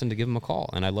Kyle Davidson to give him a call,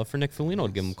 and I'd love for Nick Foligno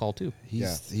to give him a call too.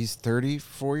 He's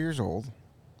 34 years old.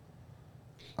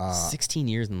 16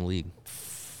 years in the league.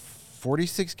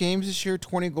 46 games this year,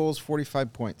 20 goals,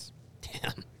 45 points.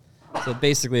 Damn. So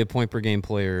basically a point per game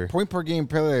player. Point per game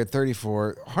player at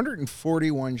 34,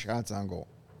 141 shots on goal.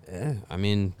 Yeah, I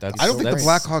mean, I don't think the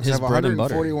Blackhawks have bread and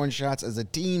butter. 141 shots as a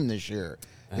team this year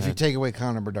if you take away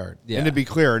Connor Bedard. Yeah. And to be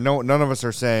clear, none of us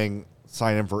are saying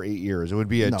sign him for 8 years. It would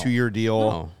be a 2-year deal.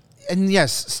 No. And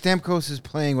yes, Stamkos is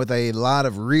playing with a lot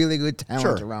of really good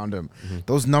talent around him. Mm-hmm.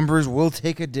 Those numbers will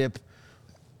take a dip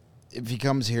if he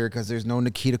comes here because there's no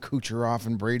Nikita Kucherov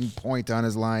and Braden Point on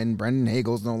his line. Brendan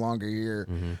Hagel's no longer here.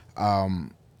 Mm-hmm.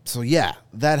 So, yeah,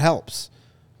 that helps.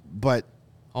 But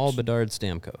all Bedard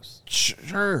Stamkos.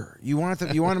 Sure. You want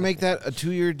to make that a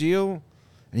 2-year deal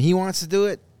and he wants to do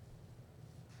it?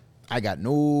 I got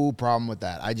no problem with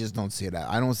that. I just don't see it.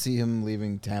 I don't see him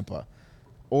leaving Tampa.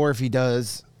 Or if he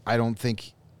does, I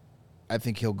think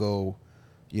he'll go,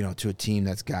 to a team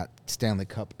that's got Stanley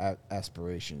Cup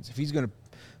aspirations. If he's going to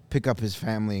pick up his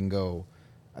family and go,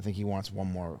 I think he wants one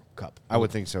more cup. I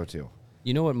would think so too.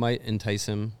 You know what might entice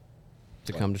him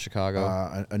to come to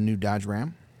Chicago? A new Dodge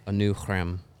Ram. A new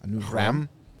Ram. A new Ram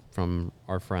from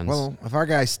our friends. Well, if our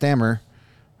guy Stammer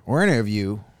or any of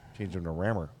you change him to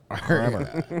Rammer.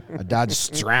 A Dodge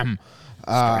Stram.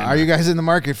 Are you guys in the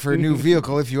market for a new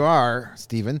vehicle? If you are,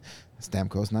 Steven,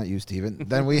 Stamkos, not you, Steven,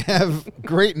 then we have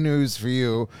great news for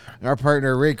you. Our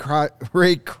partner, Ray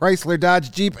Chrysler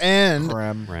Dodge Jeep and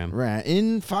Ram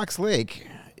in Fox Lake,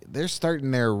 they're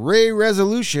starting their Ray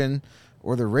Resolution,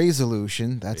 or the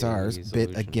Resolution, that's ours,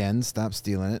 bit again, stop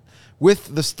stealing it,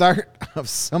 with the start of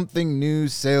something new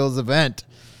sales event.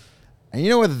 And you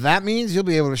know what that means? You'll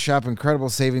be able to shop incredible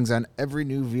savings on every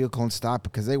new vehicle in stock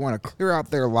because they want to clear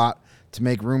out their lot to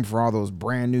make room for all those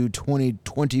brand new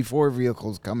 2024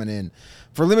 vehicles coming in.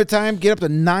 For limited time, get up to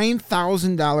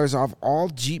 $9,000 off all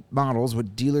Jeep models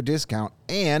with dealer discount.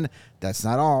 And that's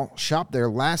not all. Shop their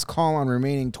last call on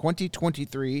remaining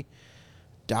 2023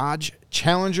 Dodge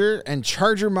Challenger and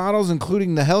Charger models,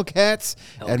 including the Hellcats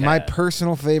and my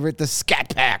personal favorite, the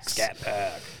Scat Packs. Scat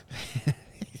Pack.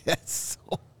 That's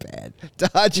so bad.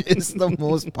 Dodge is the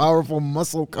most powerful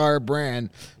muscle car brand,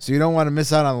 so you don't want to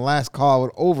miss out on the last call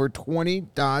with over 20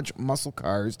 Dodge muscle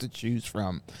cars to choose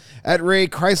from. At Ray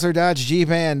Chrysler Dodge Jeep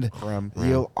and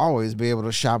you'll always be able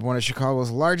to shop one of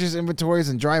Chicago's largest inventories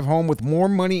and drive home with more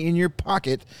money in your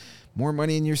pocket, more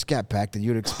money in your Scat Pack than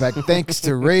you'd expect, thanks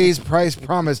to Ray's price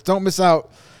promise. Don't miss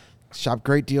out. Shop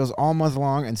great deals all month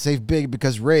long and save big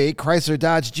because Ray, Chrysler,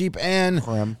 Dodge, Jeep, and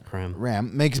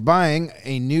Ram makes buying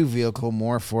a new vehicle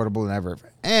more affordable than ever.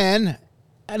 And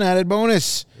an added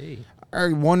bonus. Hey.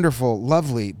 Our wonderful,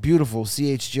 lovely, beautiful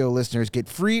CHGO listeners get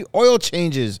free oil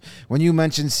changes when you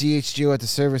mention CHGO at the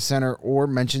service center or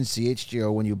mention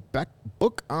CHGO when you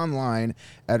book online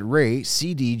at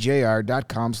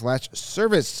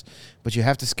raycdjr.com/service. But you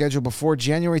have to schedule before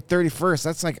January 31st.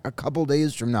 That's like a couple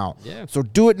days from now. Yeah. So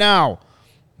do it now.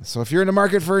 So if you're in the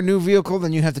market for a new vehicle,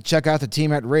 then you have to check out the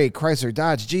team at Ray, Chrysler,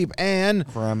 Dodge, Jeep, and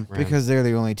because they're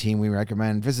the only team we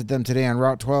recommend. Visit them today on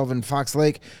Route 12 in Fox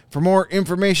Lake. For more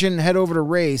information, head over to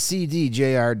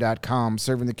raycdjr.com,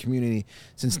 serving the community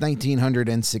since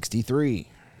 1963.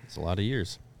 It's a lot of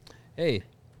years. Hey,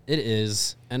 it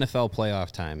is NFL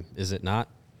playoff time, is it not?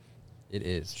 It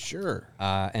is. Sure.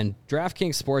 And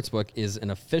DraftKings Sportsbook is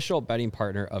an official betting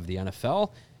partner of the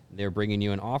NFL. They're bringing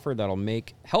you an offer that'll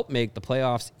help make the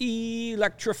playoffs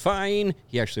electrifying.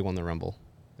 He actually won the Rumble.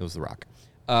 It was The Rock.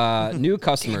 New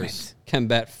customers can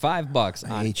bet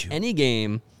 $5 on any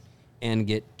game and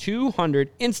get $200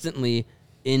 instantly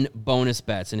in bonus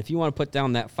bets. And if you want to put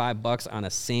down that $5 on a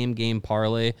same game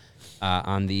parlay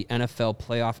on the NFL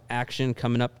playoff action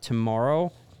coming up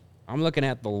tomorrow, I'm looking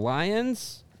at the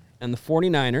Lions and the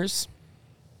 49ers.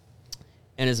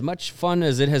 And as much fun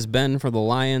as it has been for the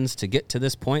Lions to get to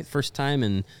this point, first time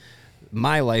in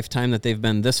my lifetime that they've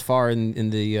been this far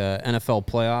in the NFL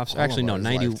playoffs. Actually, no,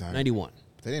 91.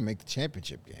 They didn't make the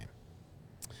championship game.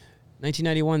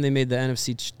 1991, they made the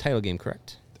NFC title game,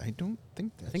 correct? I don't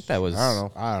think that's I think that was... I don't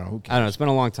know. I don't know. Who cares? I don't know. It's been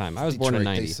a long time. I was born in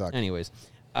Detroit, 90. they suck. Anyways,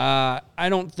 I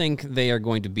don't think they are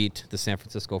going to beat the San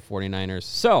Francisco 49ers.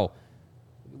 So,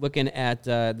 looking at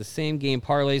the same game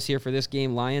parlays here for this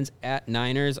game, Lions at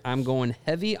Niners. I'm going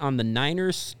heavy on the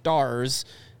Niners stars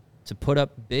to put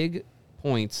up big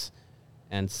points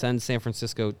and send San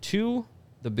Francisco to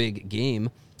the big game.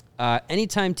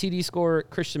 Anytime TD scorer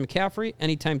Christian McCaffrey,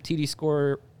 anytime TD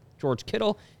scorer George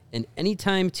Kittle, and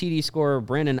anytime TD scorer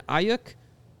Brandon Ayuk,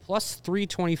 plus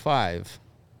 325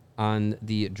 on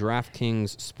the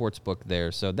DraftKings Sportsbook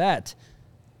there. So that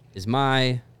is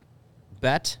my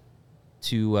bet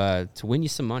to win you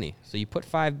some money. So you put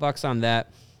 $5 on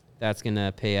that. That's going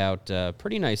to pay out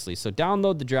pretty nicely. So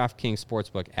download the DraftKings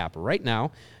Sportsbook app right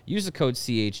now. Use the code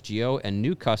CHGO, and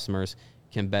new customers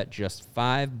can bet just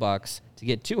 $5 to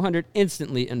get $200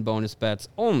 instantly in bonus bets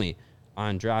only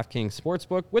on DraftKings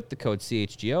Sportsbook with the code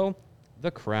CHGO.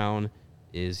 The crown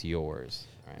is yours.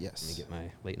 All right, Yes. Let me get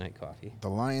my late night coffee. The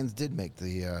Lions did make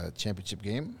the championship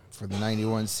game for the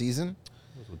 91 season.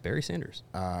 It was with Barry Sanders.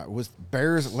 With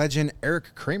Bears legend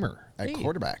Eric Kramer at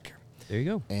quarterback. There you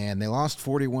go. And they lost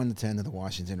 41-10 to the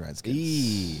Washington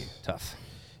Redskins. Tough.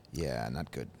 Yeah, not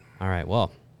good. All right,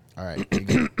 well. All right.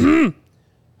 You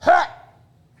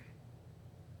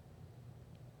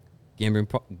Gambling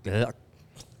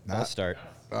I'll start.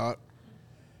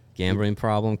 Gambling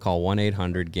problem, call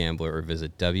 1-800-GAMBLER or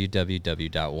visit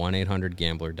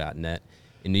www.1800gambler.net.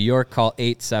 In New York, call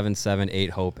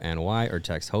 877-8-HOPE-NY or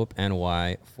text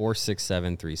HOPE-NY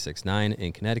 467-369.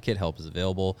 In Connecticut, help is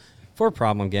available. For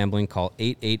problem gambling, call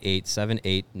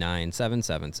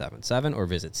 888-789-7777 or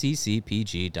visit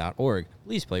ccpg.org.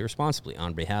 Please play responsibly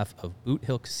on behalf of Boot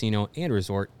Hill Casino and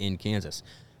Resort in Kansas.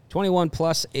 21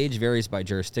 plus, age varies by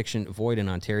jurisdiction, void in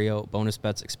Ontario. Bonus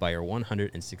bets expire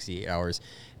 168 hours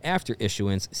after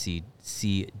issuance. See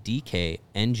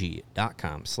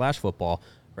cdkng.com/football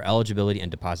for eligibility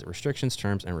and deposit restrictions,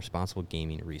 terms, and responsible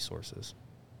gaming resources.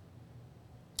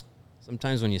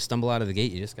 Sometimes when you stumble out of the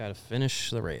gate, you just got to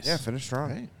finish the race. Yeah, finish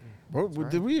strong. Right.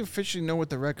 Did we officially know what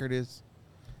the record is?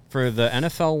 For the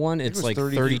NFL one, it's like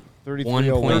 31.03.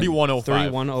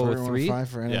 3105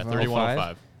 for NFL. Yeah,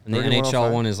 3105. And the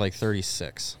NHL one is like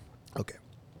 36. Okay.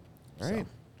 All right.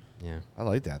 Yeah. I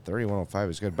like that. 3105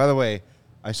 is good. By the way,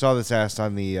 I saw this asked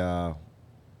on the,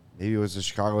 maybe it was the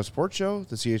Chicago Sports Show,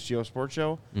 the CHGO Sports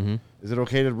Show. Mm-hmm. Is it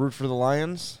okay to root for the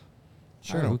Lions?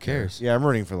 Sure, who cares? Yeah, I'm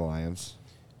rooting for the Lions.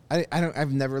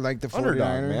 I've never liked the 49ers.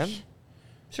 Underdog, man.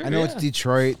 Sure, I know it's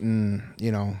Detroit and,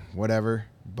 whatever,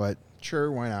 but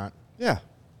sure, why not? Yeah.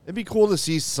 It'd be cool to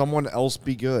see someone else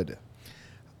be good.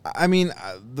 I mean,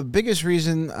 the biggest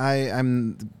reason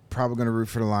I'm probably going to root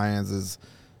for the Lions is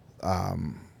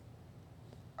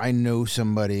I know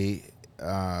somebody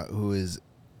who is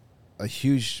a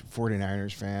huge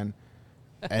 49ers fan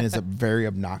and is very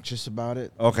obnoxious about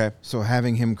it. Okay. So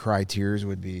having him cry tears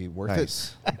would be worth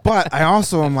it. But I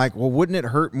also am like, well, wouldn't it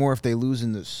hurt more if they lose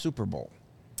in the Super Bowl?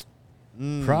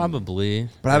 Probably.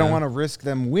 But I don't want to risk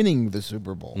them winning the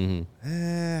Super Bowl.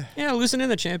 Mm-hmm. Yeah, losing in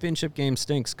the championship game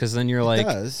stinks because then you're like,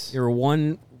 you're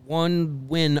one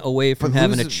win away from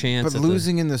having a chance. But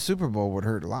losing in the Super Bowl would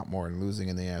hurt a lot more than losing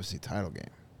in the AFC title game.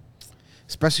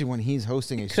 Especially when he's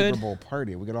hosting a Super Bowl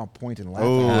party. We could all point and laugh.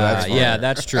 Oh, that's yeah,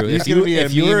 that's true. There's going to be a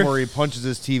meme where he punches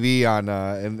his TV on,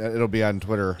 and it'll be on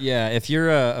Twitter. Yeah, if you're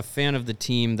a fan of the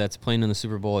team that's playing in the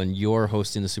Super Bowl and you're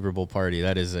hosting the Super Bowl party,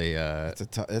 that is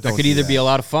that could either be a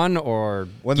lot of fun or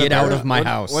get out of my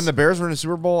house. When the Bears were in the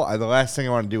Super Bowl, the last thing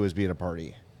I want to do is be at a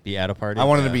party. Be at a party? I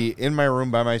wanted to be in my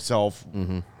room by myself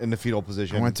in the fetal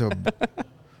position.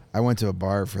 I went to a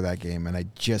bar for that game, and I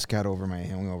just got over my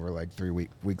hangover like 3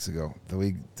 weeks ago. That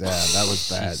was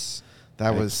bad.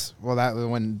 That was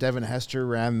when Devin Hester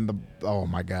ran the. Oh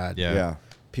my God! Yeah.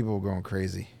 People were going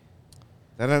crazy.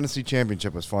 That NFC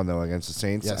Championship was fun though against the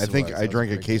Saints. Yes, I think it was. I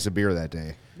drank a case of beer that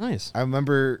day. Nice. I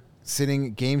remember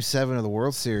sitting Game 7 of the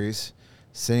World Series,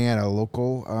 sitting at a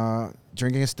local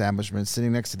drinking establishment,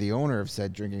 sitting next to the owner of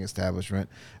said drinking establishment,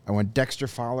 and when Dexter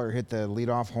Fowler hit the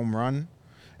leadoff home run.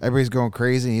 Everybody's going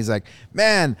crazy, and he's like,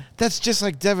 man, that's just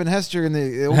like Devin Hester in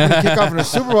the opening kickoff in the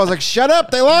Super Bowl. I was like, shut up,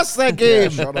 they lost that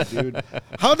game. Yeah, shut up, dude.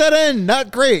 How'd that end?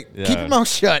 Not great. Yeah. Keep your mouth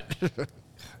shut.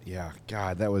 Yeah,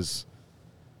 God, that was...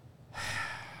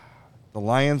 The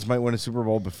Lions might win a Super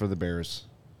Bowl before the Bears.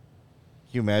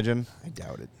 Can you imagine? I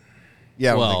doubt it.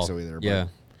 Yeah, I don't think so either. Yeah.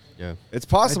 Yeah, it's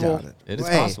possible. I doubt it is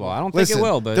possible. I don't think listen, it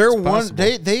will, but they're it's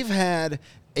possible. They've had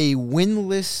a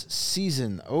winless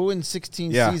season,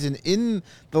 0-16 season in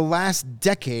the last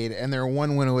decade, and they're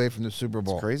 1 win away from the Super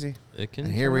Bowl. It's crazy. And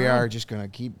here we are, just going to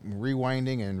keep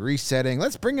rewinding and resetting.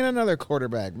 Let's bring in another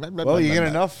quarterback. Well, you get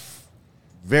enough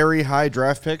very high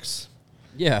draft picks.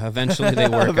 Yeah, eventually they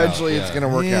work. Eventually, out. it's going to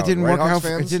work out. It didn't right, work Hawks out.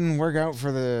 fans? It didn't work out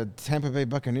for the Tampa Bay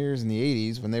Buccaneers in the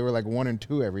 '80s when they were like 1 and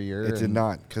 2 every year. It did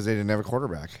not because they didn't have a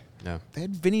quarterback. No, They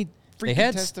had Vinny freaking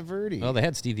Testaverde. Well, they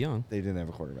had Steve Young, They didn't have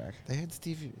a quarterback. They had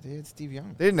Steve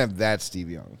Young. They didn't have that Steve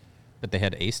Young. but they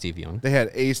had a Steve Young. They had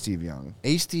a Steve Young.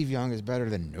 A Steve Young is better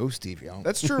than no Steve Young.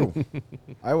 That's true.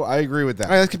 I agree with that.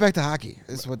 All right, let's get back to hockey.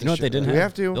 This is what You know what they didn't Do have? we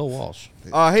have to? Bill Walsh.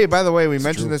 Hey, by the way, we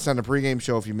mentioned true. this on the pregame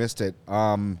show if you missed it.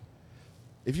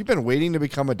 If you've been waiting to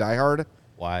become a diehard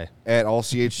Why? at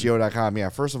allchgo.com, yeah,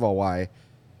 first of all, why?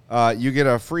 You get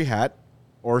a free hat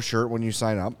or shirt when you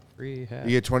sign up. Free hat.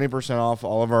 You get 20% off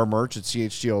all of our merch at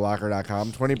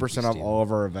chgolocker.com, 20% off all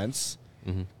of our events.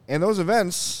 Mm-hmm. And those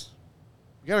events,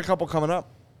 we got a couple coming up.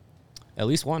 At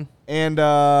least one. And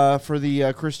for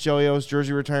the Chris Chelios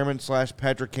jersey retirement /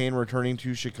 Patrick Kane returning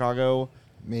to Chicago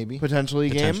Maybe. potentially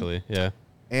game. Potentially, yeah.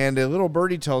 And a little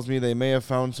birdie tells me they may have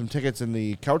found some tickets in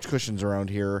the couch cushions around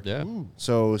here. Yeah.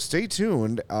 So stay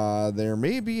tuned. There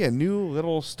may be a new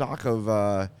little stock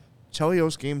of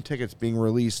Chelios game tickets being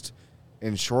released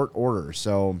in short order.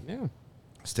 So Yeah.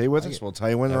 stay with us. We'll tell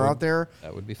you when they're out there.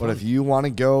 That would be But fun. if you want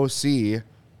to go see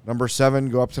number 7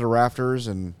 go up to the rafters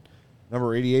and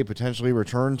number 88 potentially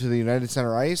return to the United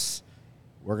Center ice,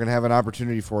 we're going to have an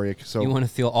opportunity for you. So You want to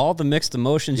feel all the mixed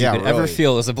emotions Yeah, you could ever really.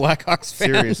 feel as a Blackhawks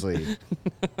fan. seriously.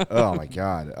 Oh, my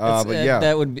God. But yeah.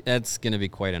 That's going to be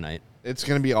quite a night. It's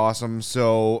going to be awesome.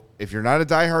 So if you're not a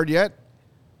diehard yet,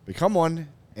 become one.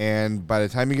 And by the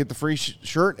time you get the free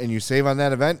shirt and you save on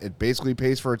that event, it basically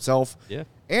pays for itself. Yeah.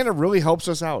 And it really helps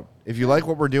us out. If you like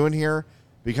what we're doing here,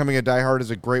 becoming a diehard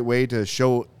is a great way to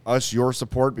show us your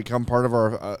support, become part of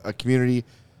our community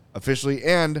officially.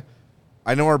 And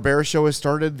I know our Bears show has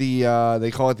started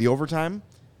they call it the overtime.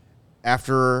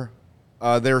 After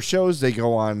their shows, they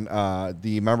go on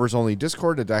the members-only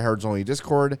Discord, the diehards-only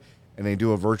Discord, and they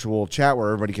do a virtual chat where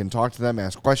everybody can talk to them,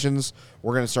 ask questions.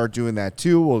 We're going to start doing that,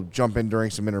 too. We'll jump in during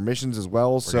some intermissions as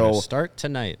well. We're going to start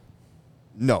tonight.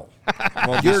 No.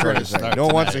 You're going to start. No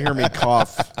one wants to hear me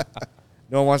cough.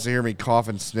 No one wants to hear me cough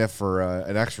and sniff for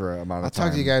an extra amount of time. I'll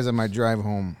talk to you guys on my drive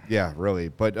home. Yeah, really.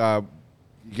 But you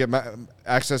get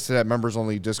access to that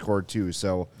members-only Discord, too.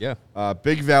 So Yeah.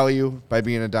 big value by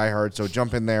being a diehard. So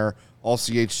jump in there,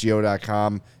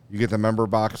 allchgo.com. You get the member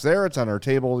box there. It's on our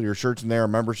table. Your shirt's in there, a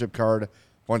membership card,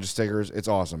 bunch of stickers. It's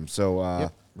awesome. So,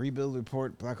 Yep. Rebuild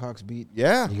report, Blackhawks beat.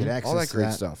 yeah, You get access all that to great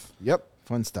that. stuff. Yep,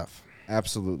 Fun stuff.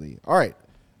 absolutely. All right.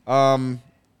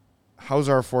 How's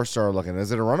our 4-star looking?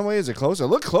 Is it a runaway? Is it close? It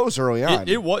looked close early on.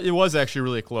 It was actually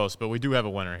really close, but we do have a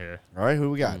winner here. All right,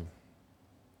 who we got?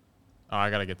 Oh, I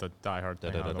got to get the diehard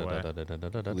thing out of the way.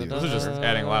 This is just This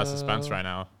adding a lot of suspense right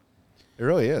now. It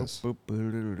really is. Boop,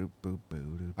 boop, boop,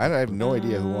 boop. I have no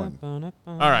idea who won.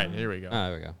 All right, here we go.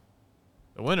 There we go.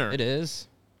 The winner It is.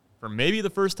 for maybe the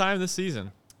first time this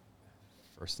season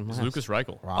First and is last. Lucas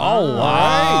Reichel. Oh,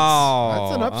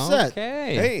 wow. That's an upset.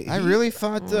 Okay. Hey, I really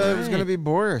thought it was going to be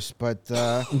Boris, but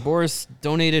Boris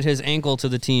donated his ankle to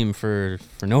the team for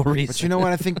no reason. but you know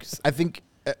what?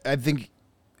 I think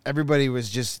everybody was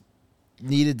just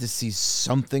needed to see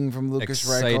something from Lucas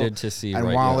Reichel. Excited to see And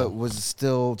Reichel. while it was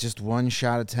still just one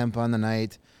shot attempt on the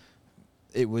night,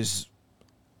 it was,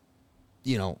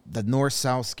 the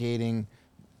north-south skating,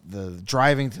 the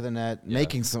driving to the net,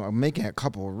 making a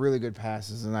couple of really good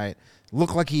passes tonight.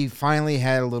 Looked like he finally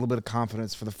had a little bit of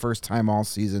confidence for the first time all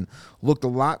season. Looked a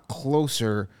lot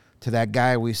closer to that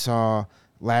guy we saw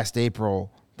last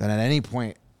April than at any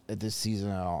point at this season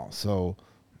at all. So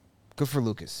good for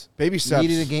Lucas. Baby steps.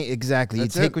 Needed a game exactly.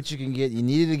 That's you take it. what you can get. You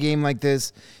needed a game like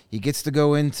this. He gets to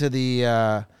go into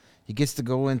the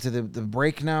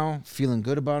break now, feeling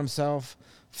good about himself,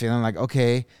 feeling like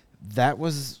okay, that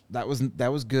was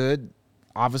good.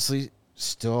 Obviously,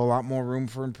 still a lot more room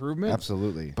for improvement.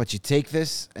 Absolutely. But you take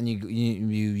this and you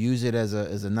use it as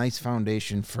a nice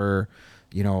foundation for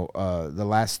the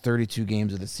last 32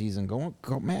 games of the season. Go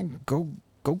cook,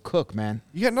 man.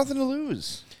 You got nothing to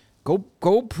lose.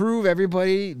 Go prove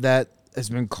everybody that has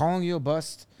been calling you a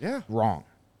bust wrong.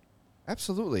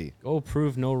 Absolutely. Go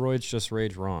prove no roids, just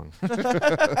rage wrong.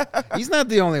 He's not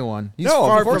the only one. He's No,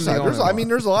 far of course from the not. only one.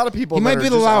 There's a lot of people. He that might are be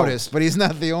the just out. loudest, but he's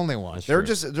not the only one.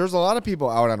 There's a lot of people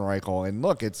out on Reichel, and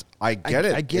look, I get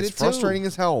it. I get it's it too. frustrating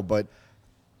as hell, but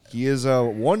he is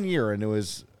 1 year into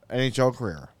his NHL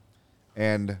career,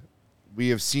 and we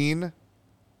have seen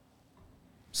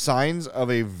signs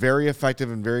of a very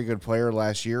effective and very good player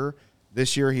last year.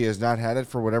 This year he has not had it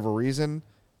for whatever reason,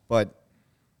 but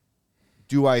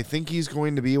do I think he's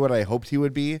going to be what I hoped he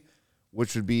would be,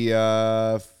 which would be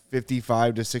a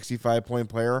 55 to 65 point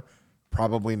player?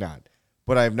 Probably not.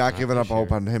 But I have not given up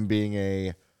hope on him being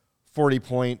a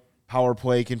 40-point power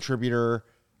play contributor,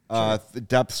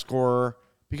 depth scorer.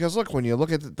 Because, look, when you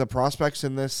look at the prospects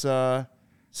in this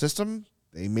system,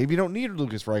 they maybe don't need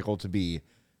Lukas Reichel to be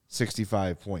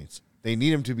 65 points. They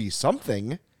need him to be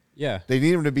something. Yeah. They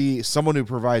need him to be someone who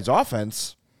provides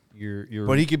offense.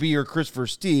 But he could be your Christopher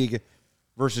Stieg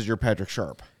versus your Patrick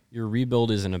Sharp. Your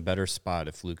rebuild is in a better spot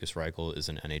if Lukas Reichel is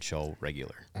an NHL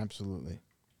regular. Absolutely.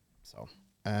 So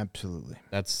absolutely.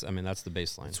 That's the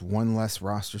baseline. It's one less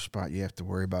roster spot you have to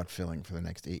worry about filling for the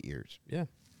next 8 years. Yeah.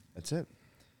 That's it.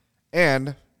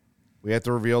 And we have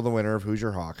to reveal the winner of Who's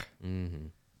Your Hawk. Mm-hmm.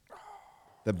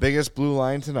 The biggest blue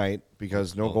line tonight,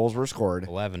 because no goals were scored.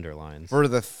 The Lavender lines. For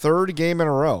the third game in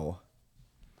a row,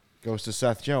 goes to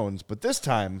Seth Jones. But this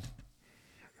time,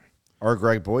 our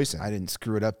Greg Boyson. I didn't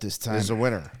screw it up this time. Is a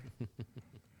winner.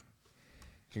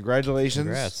 Congratulations.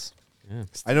 Congrats. Yeah.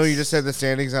 I know you just had the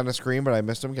standings on the screen, but I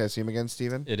missed them. Can I see them again,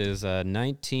 Steven? It is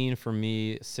 19 for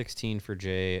me, 16 for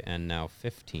Jay, and now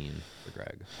 15 for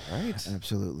Greg. All right.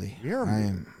 Absolutely.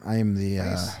 I am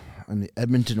the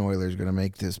Edmonton Oilers going to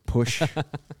make this push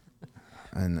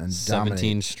and 17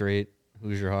 dominate. straight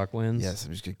Who's Your Hawk wins? Yes,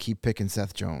 I'm just going to keep picking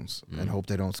Seth Jones and hope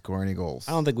they don't score any goals.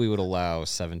 I don't think we would allow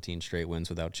 17 straight wins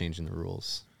without changing the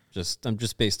rules. I'm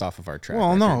just based off of our track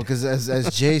Well, record. no, because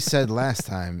as Jay said last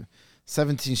time,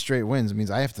 17 straight wins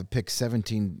means I have to pick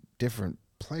 17 different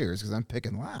players because I'm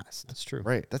picking last. That's true.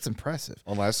 Right. That's impressive.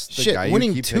 Unless the guy winning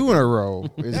you keep two picking. in a row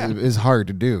is hard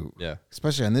to do. Yeah.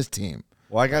 Especially on this team.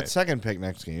 Well, I got second pick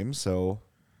next game, so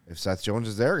if Seth Jones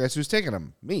is there, guess who's taking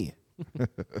him? Me.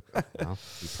 Well,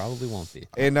 he probably won't be.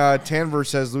 And Tanver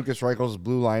says Lukas Reichel's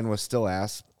blue line was still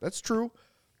ass. That's true.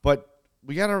 But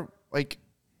we got to,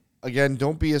 again,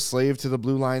 don't be a slave to the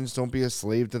blue lines. Don't be a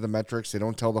slave to the metrics. They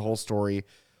don't tell the whole story.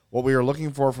 What we were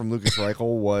looking for from Lukas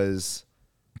Reichel was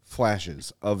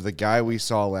flashes of the guy we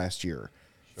saw last year.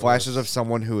 Flashes of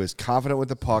someone who is confident with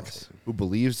the puck, who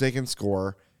believes they can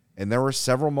score. And there were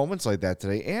several moments like that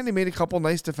today. And he made a couple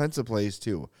nice defensive plays,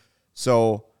 too.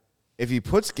 So if he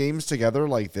puts games together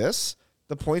like this,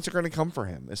 the points are going to come for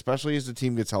him, especially as the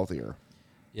team gets healthier.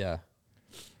 Yeah.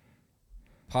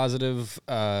 Positive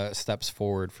steps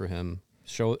forward for him.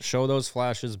 Show those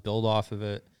flashes, build off of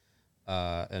it,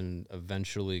 and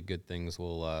eventually good things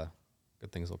will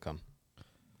come.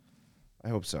 I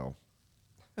hope so.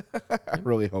 I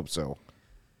really hope so.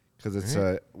 Because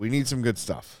it's we need some good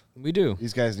stuff. We do.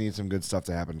 These guys need some good stuff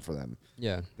to happen for them.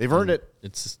 Yeah. They've earned it.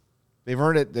 They've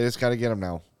earned it. They just got to get them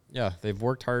now. Yeah, they've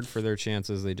worked hard for their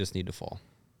chances. They just need to fall.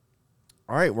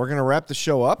 All right, we're going to wrap the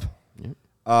show up. Yep.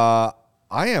 I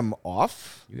am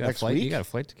off next week. You got a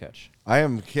flight to catch. I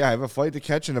have a flight to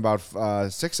catch in about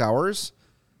 6 hours,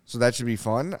 so that should be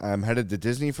fun. I'm headed to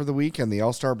Disney for the week and the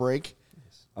All-Star break.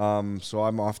 So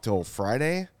I'm off till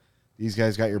Friday. These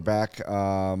guys got your back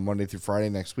Monday through Friday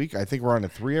next week. I think we're on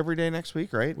at 3 every day next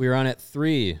week, right? We're on at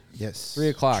 3. Yes. 3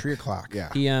 o'clock. 3 o'clock. Yeah.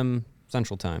 p.m.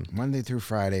 Central Time. Monday through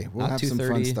Friday. We'll Not have some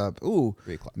fun 2:30, stuff. Ooh,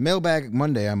 3 o'clock. Mailbag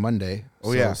Monday on Monday.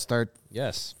 Oh, so yeah. Start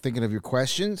thinking of your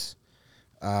questions.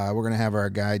 We're going to have our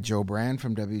guy Joe Brand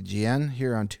from WGN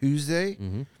here on Tuesday.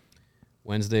 Mm-hmm.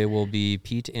 Wednesday will be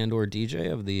Pete and or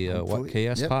DJ of the What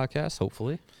KS podcast,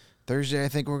 hopefully. Thursday, I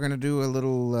think we're going to do a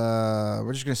little,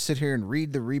 we're just going to sit here and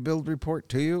read the rebuild report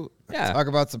to you. Yeah. Talk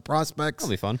about some prospects.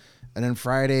 That'll be fun. And then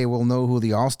Friday, we'll know who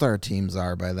the All-Star teams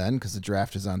are by then because the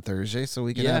draft is on Thursday, so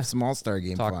we can have some All-Star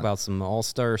game Talk fun. about some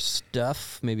All-Star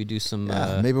stuff. Maybe do some...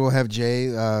 maybe we'll have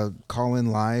Jay call in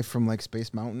live from like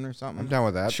Space Mountain or something. I'm down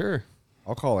with that. Sure.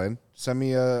 I'll call in. Send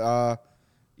me a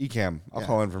eCam. I'll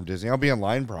call in from Disney. I'll be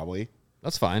online probably.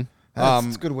 That's fine.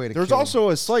 That's a good way to There's kill also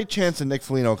a slight chance that Nick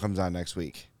Foligno comes on next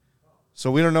week. So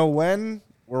we don't know when.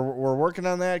 We're working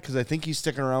on that because I think he's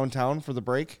sticking around town for the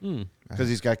break because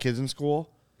he's got kids in school.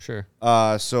 Sure.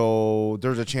 So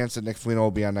there's a chance that Nick Foligno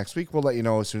will be on next week. We'll let you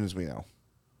know as soon as we know.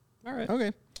 All right.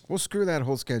 Okay. We'll screw that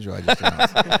whole schedule I just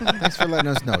announced. Thanks for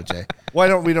letting us know, Jay.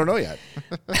 Why we don't know yet.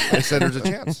 I said there's a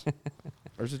chance.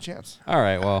 There's a chance. All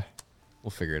right. Well,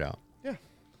 we'll figure it out. Yeah.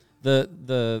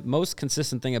 The most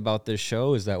consistent thing about this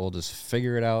show is that we'll just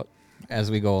figure it out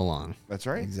as we go along. That's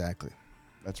right. Exactly.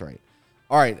 That's right.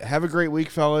 All right. Have a great week,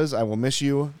 fellas. I will miss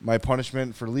you. My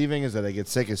punishment for leaving is that I get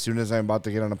sick as soon as I'm about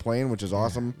to get on a plane, which is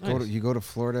awesome. Nice. You go to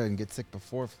Florida and get sick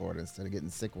before Florida instead of getting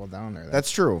sick while down there.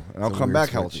 That's true. And I'll a come weird back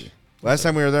switch. healthy. Last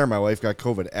time we were there, my wife got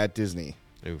COVID at Disney.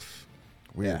 Oof.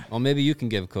 Weird. Well, maybe you can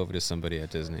give COVID to somebody at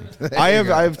Disney.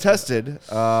 I've tested.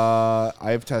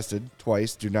 I've tested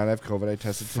twice. Do not have COVID. I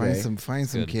tested today. Find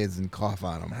some kids and cough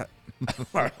on them.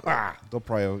 They'll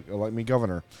probably elect me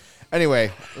governor.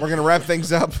 Anyway, we're going to wrap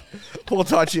things up. We'll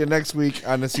talk to you next week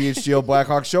on the CHGO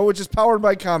Blackhawks show, which is powered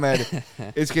by ComEd.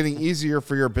 It's getting easier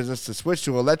for your business to switch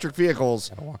to electric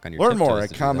vehicles. Learn more at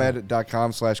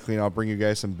ComEd.com/clean. I'll bring you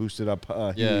guys some boosted up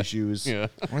healy shoes. I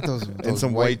want those and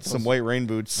some white rain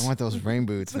boots. I want those rain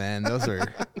boots, man. Those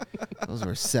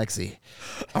were sexy.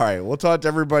 All right, we'll talk to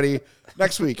everybody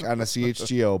next week on the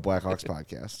CHGO Blackhawks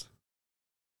podcast.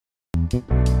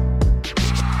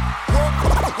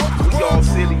 We all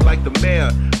silly like the mayor.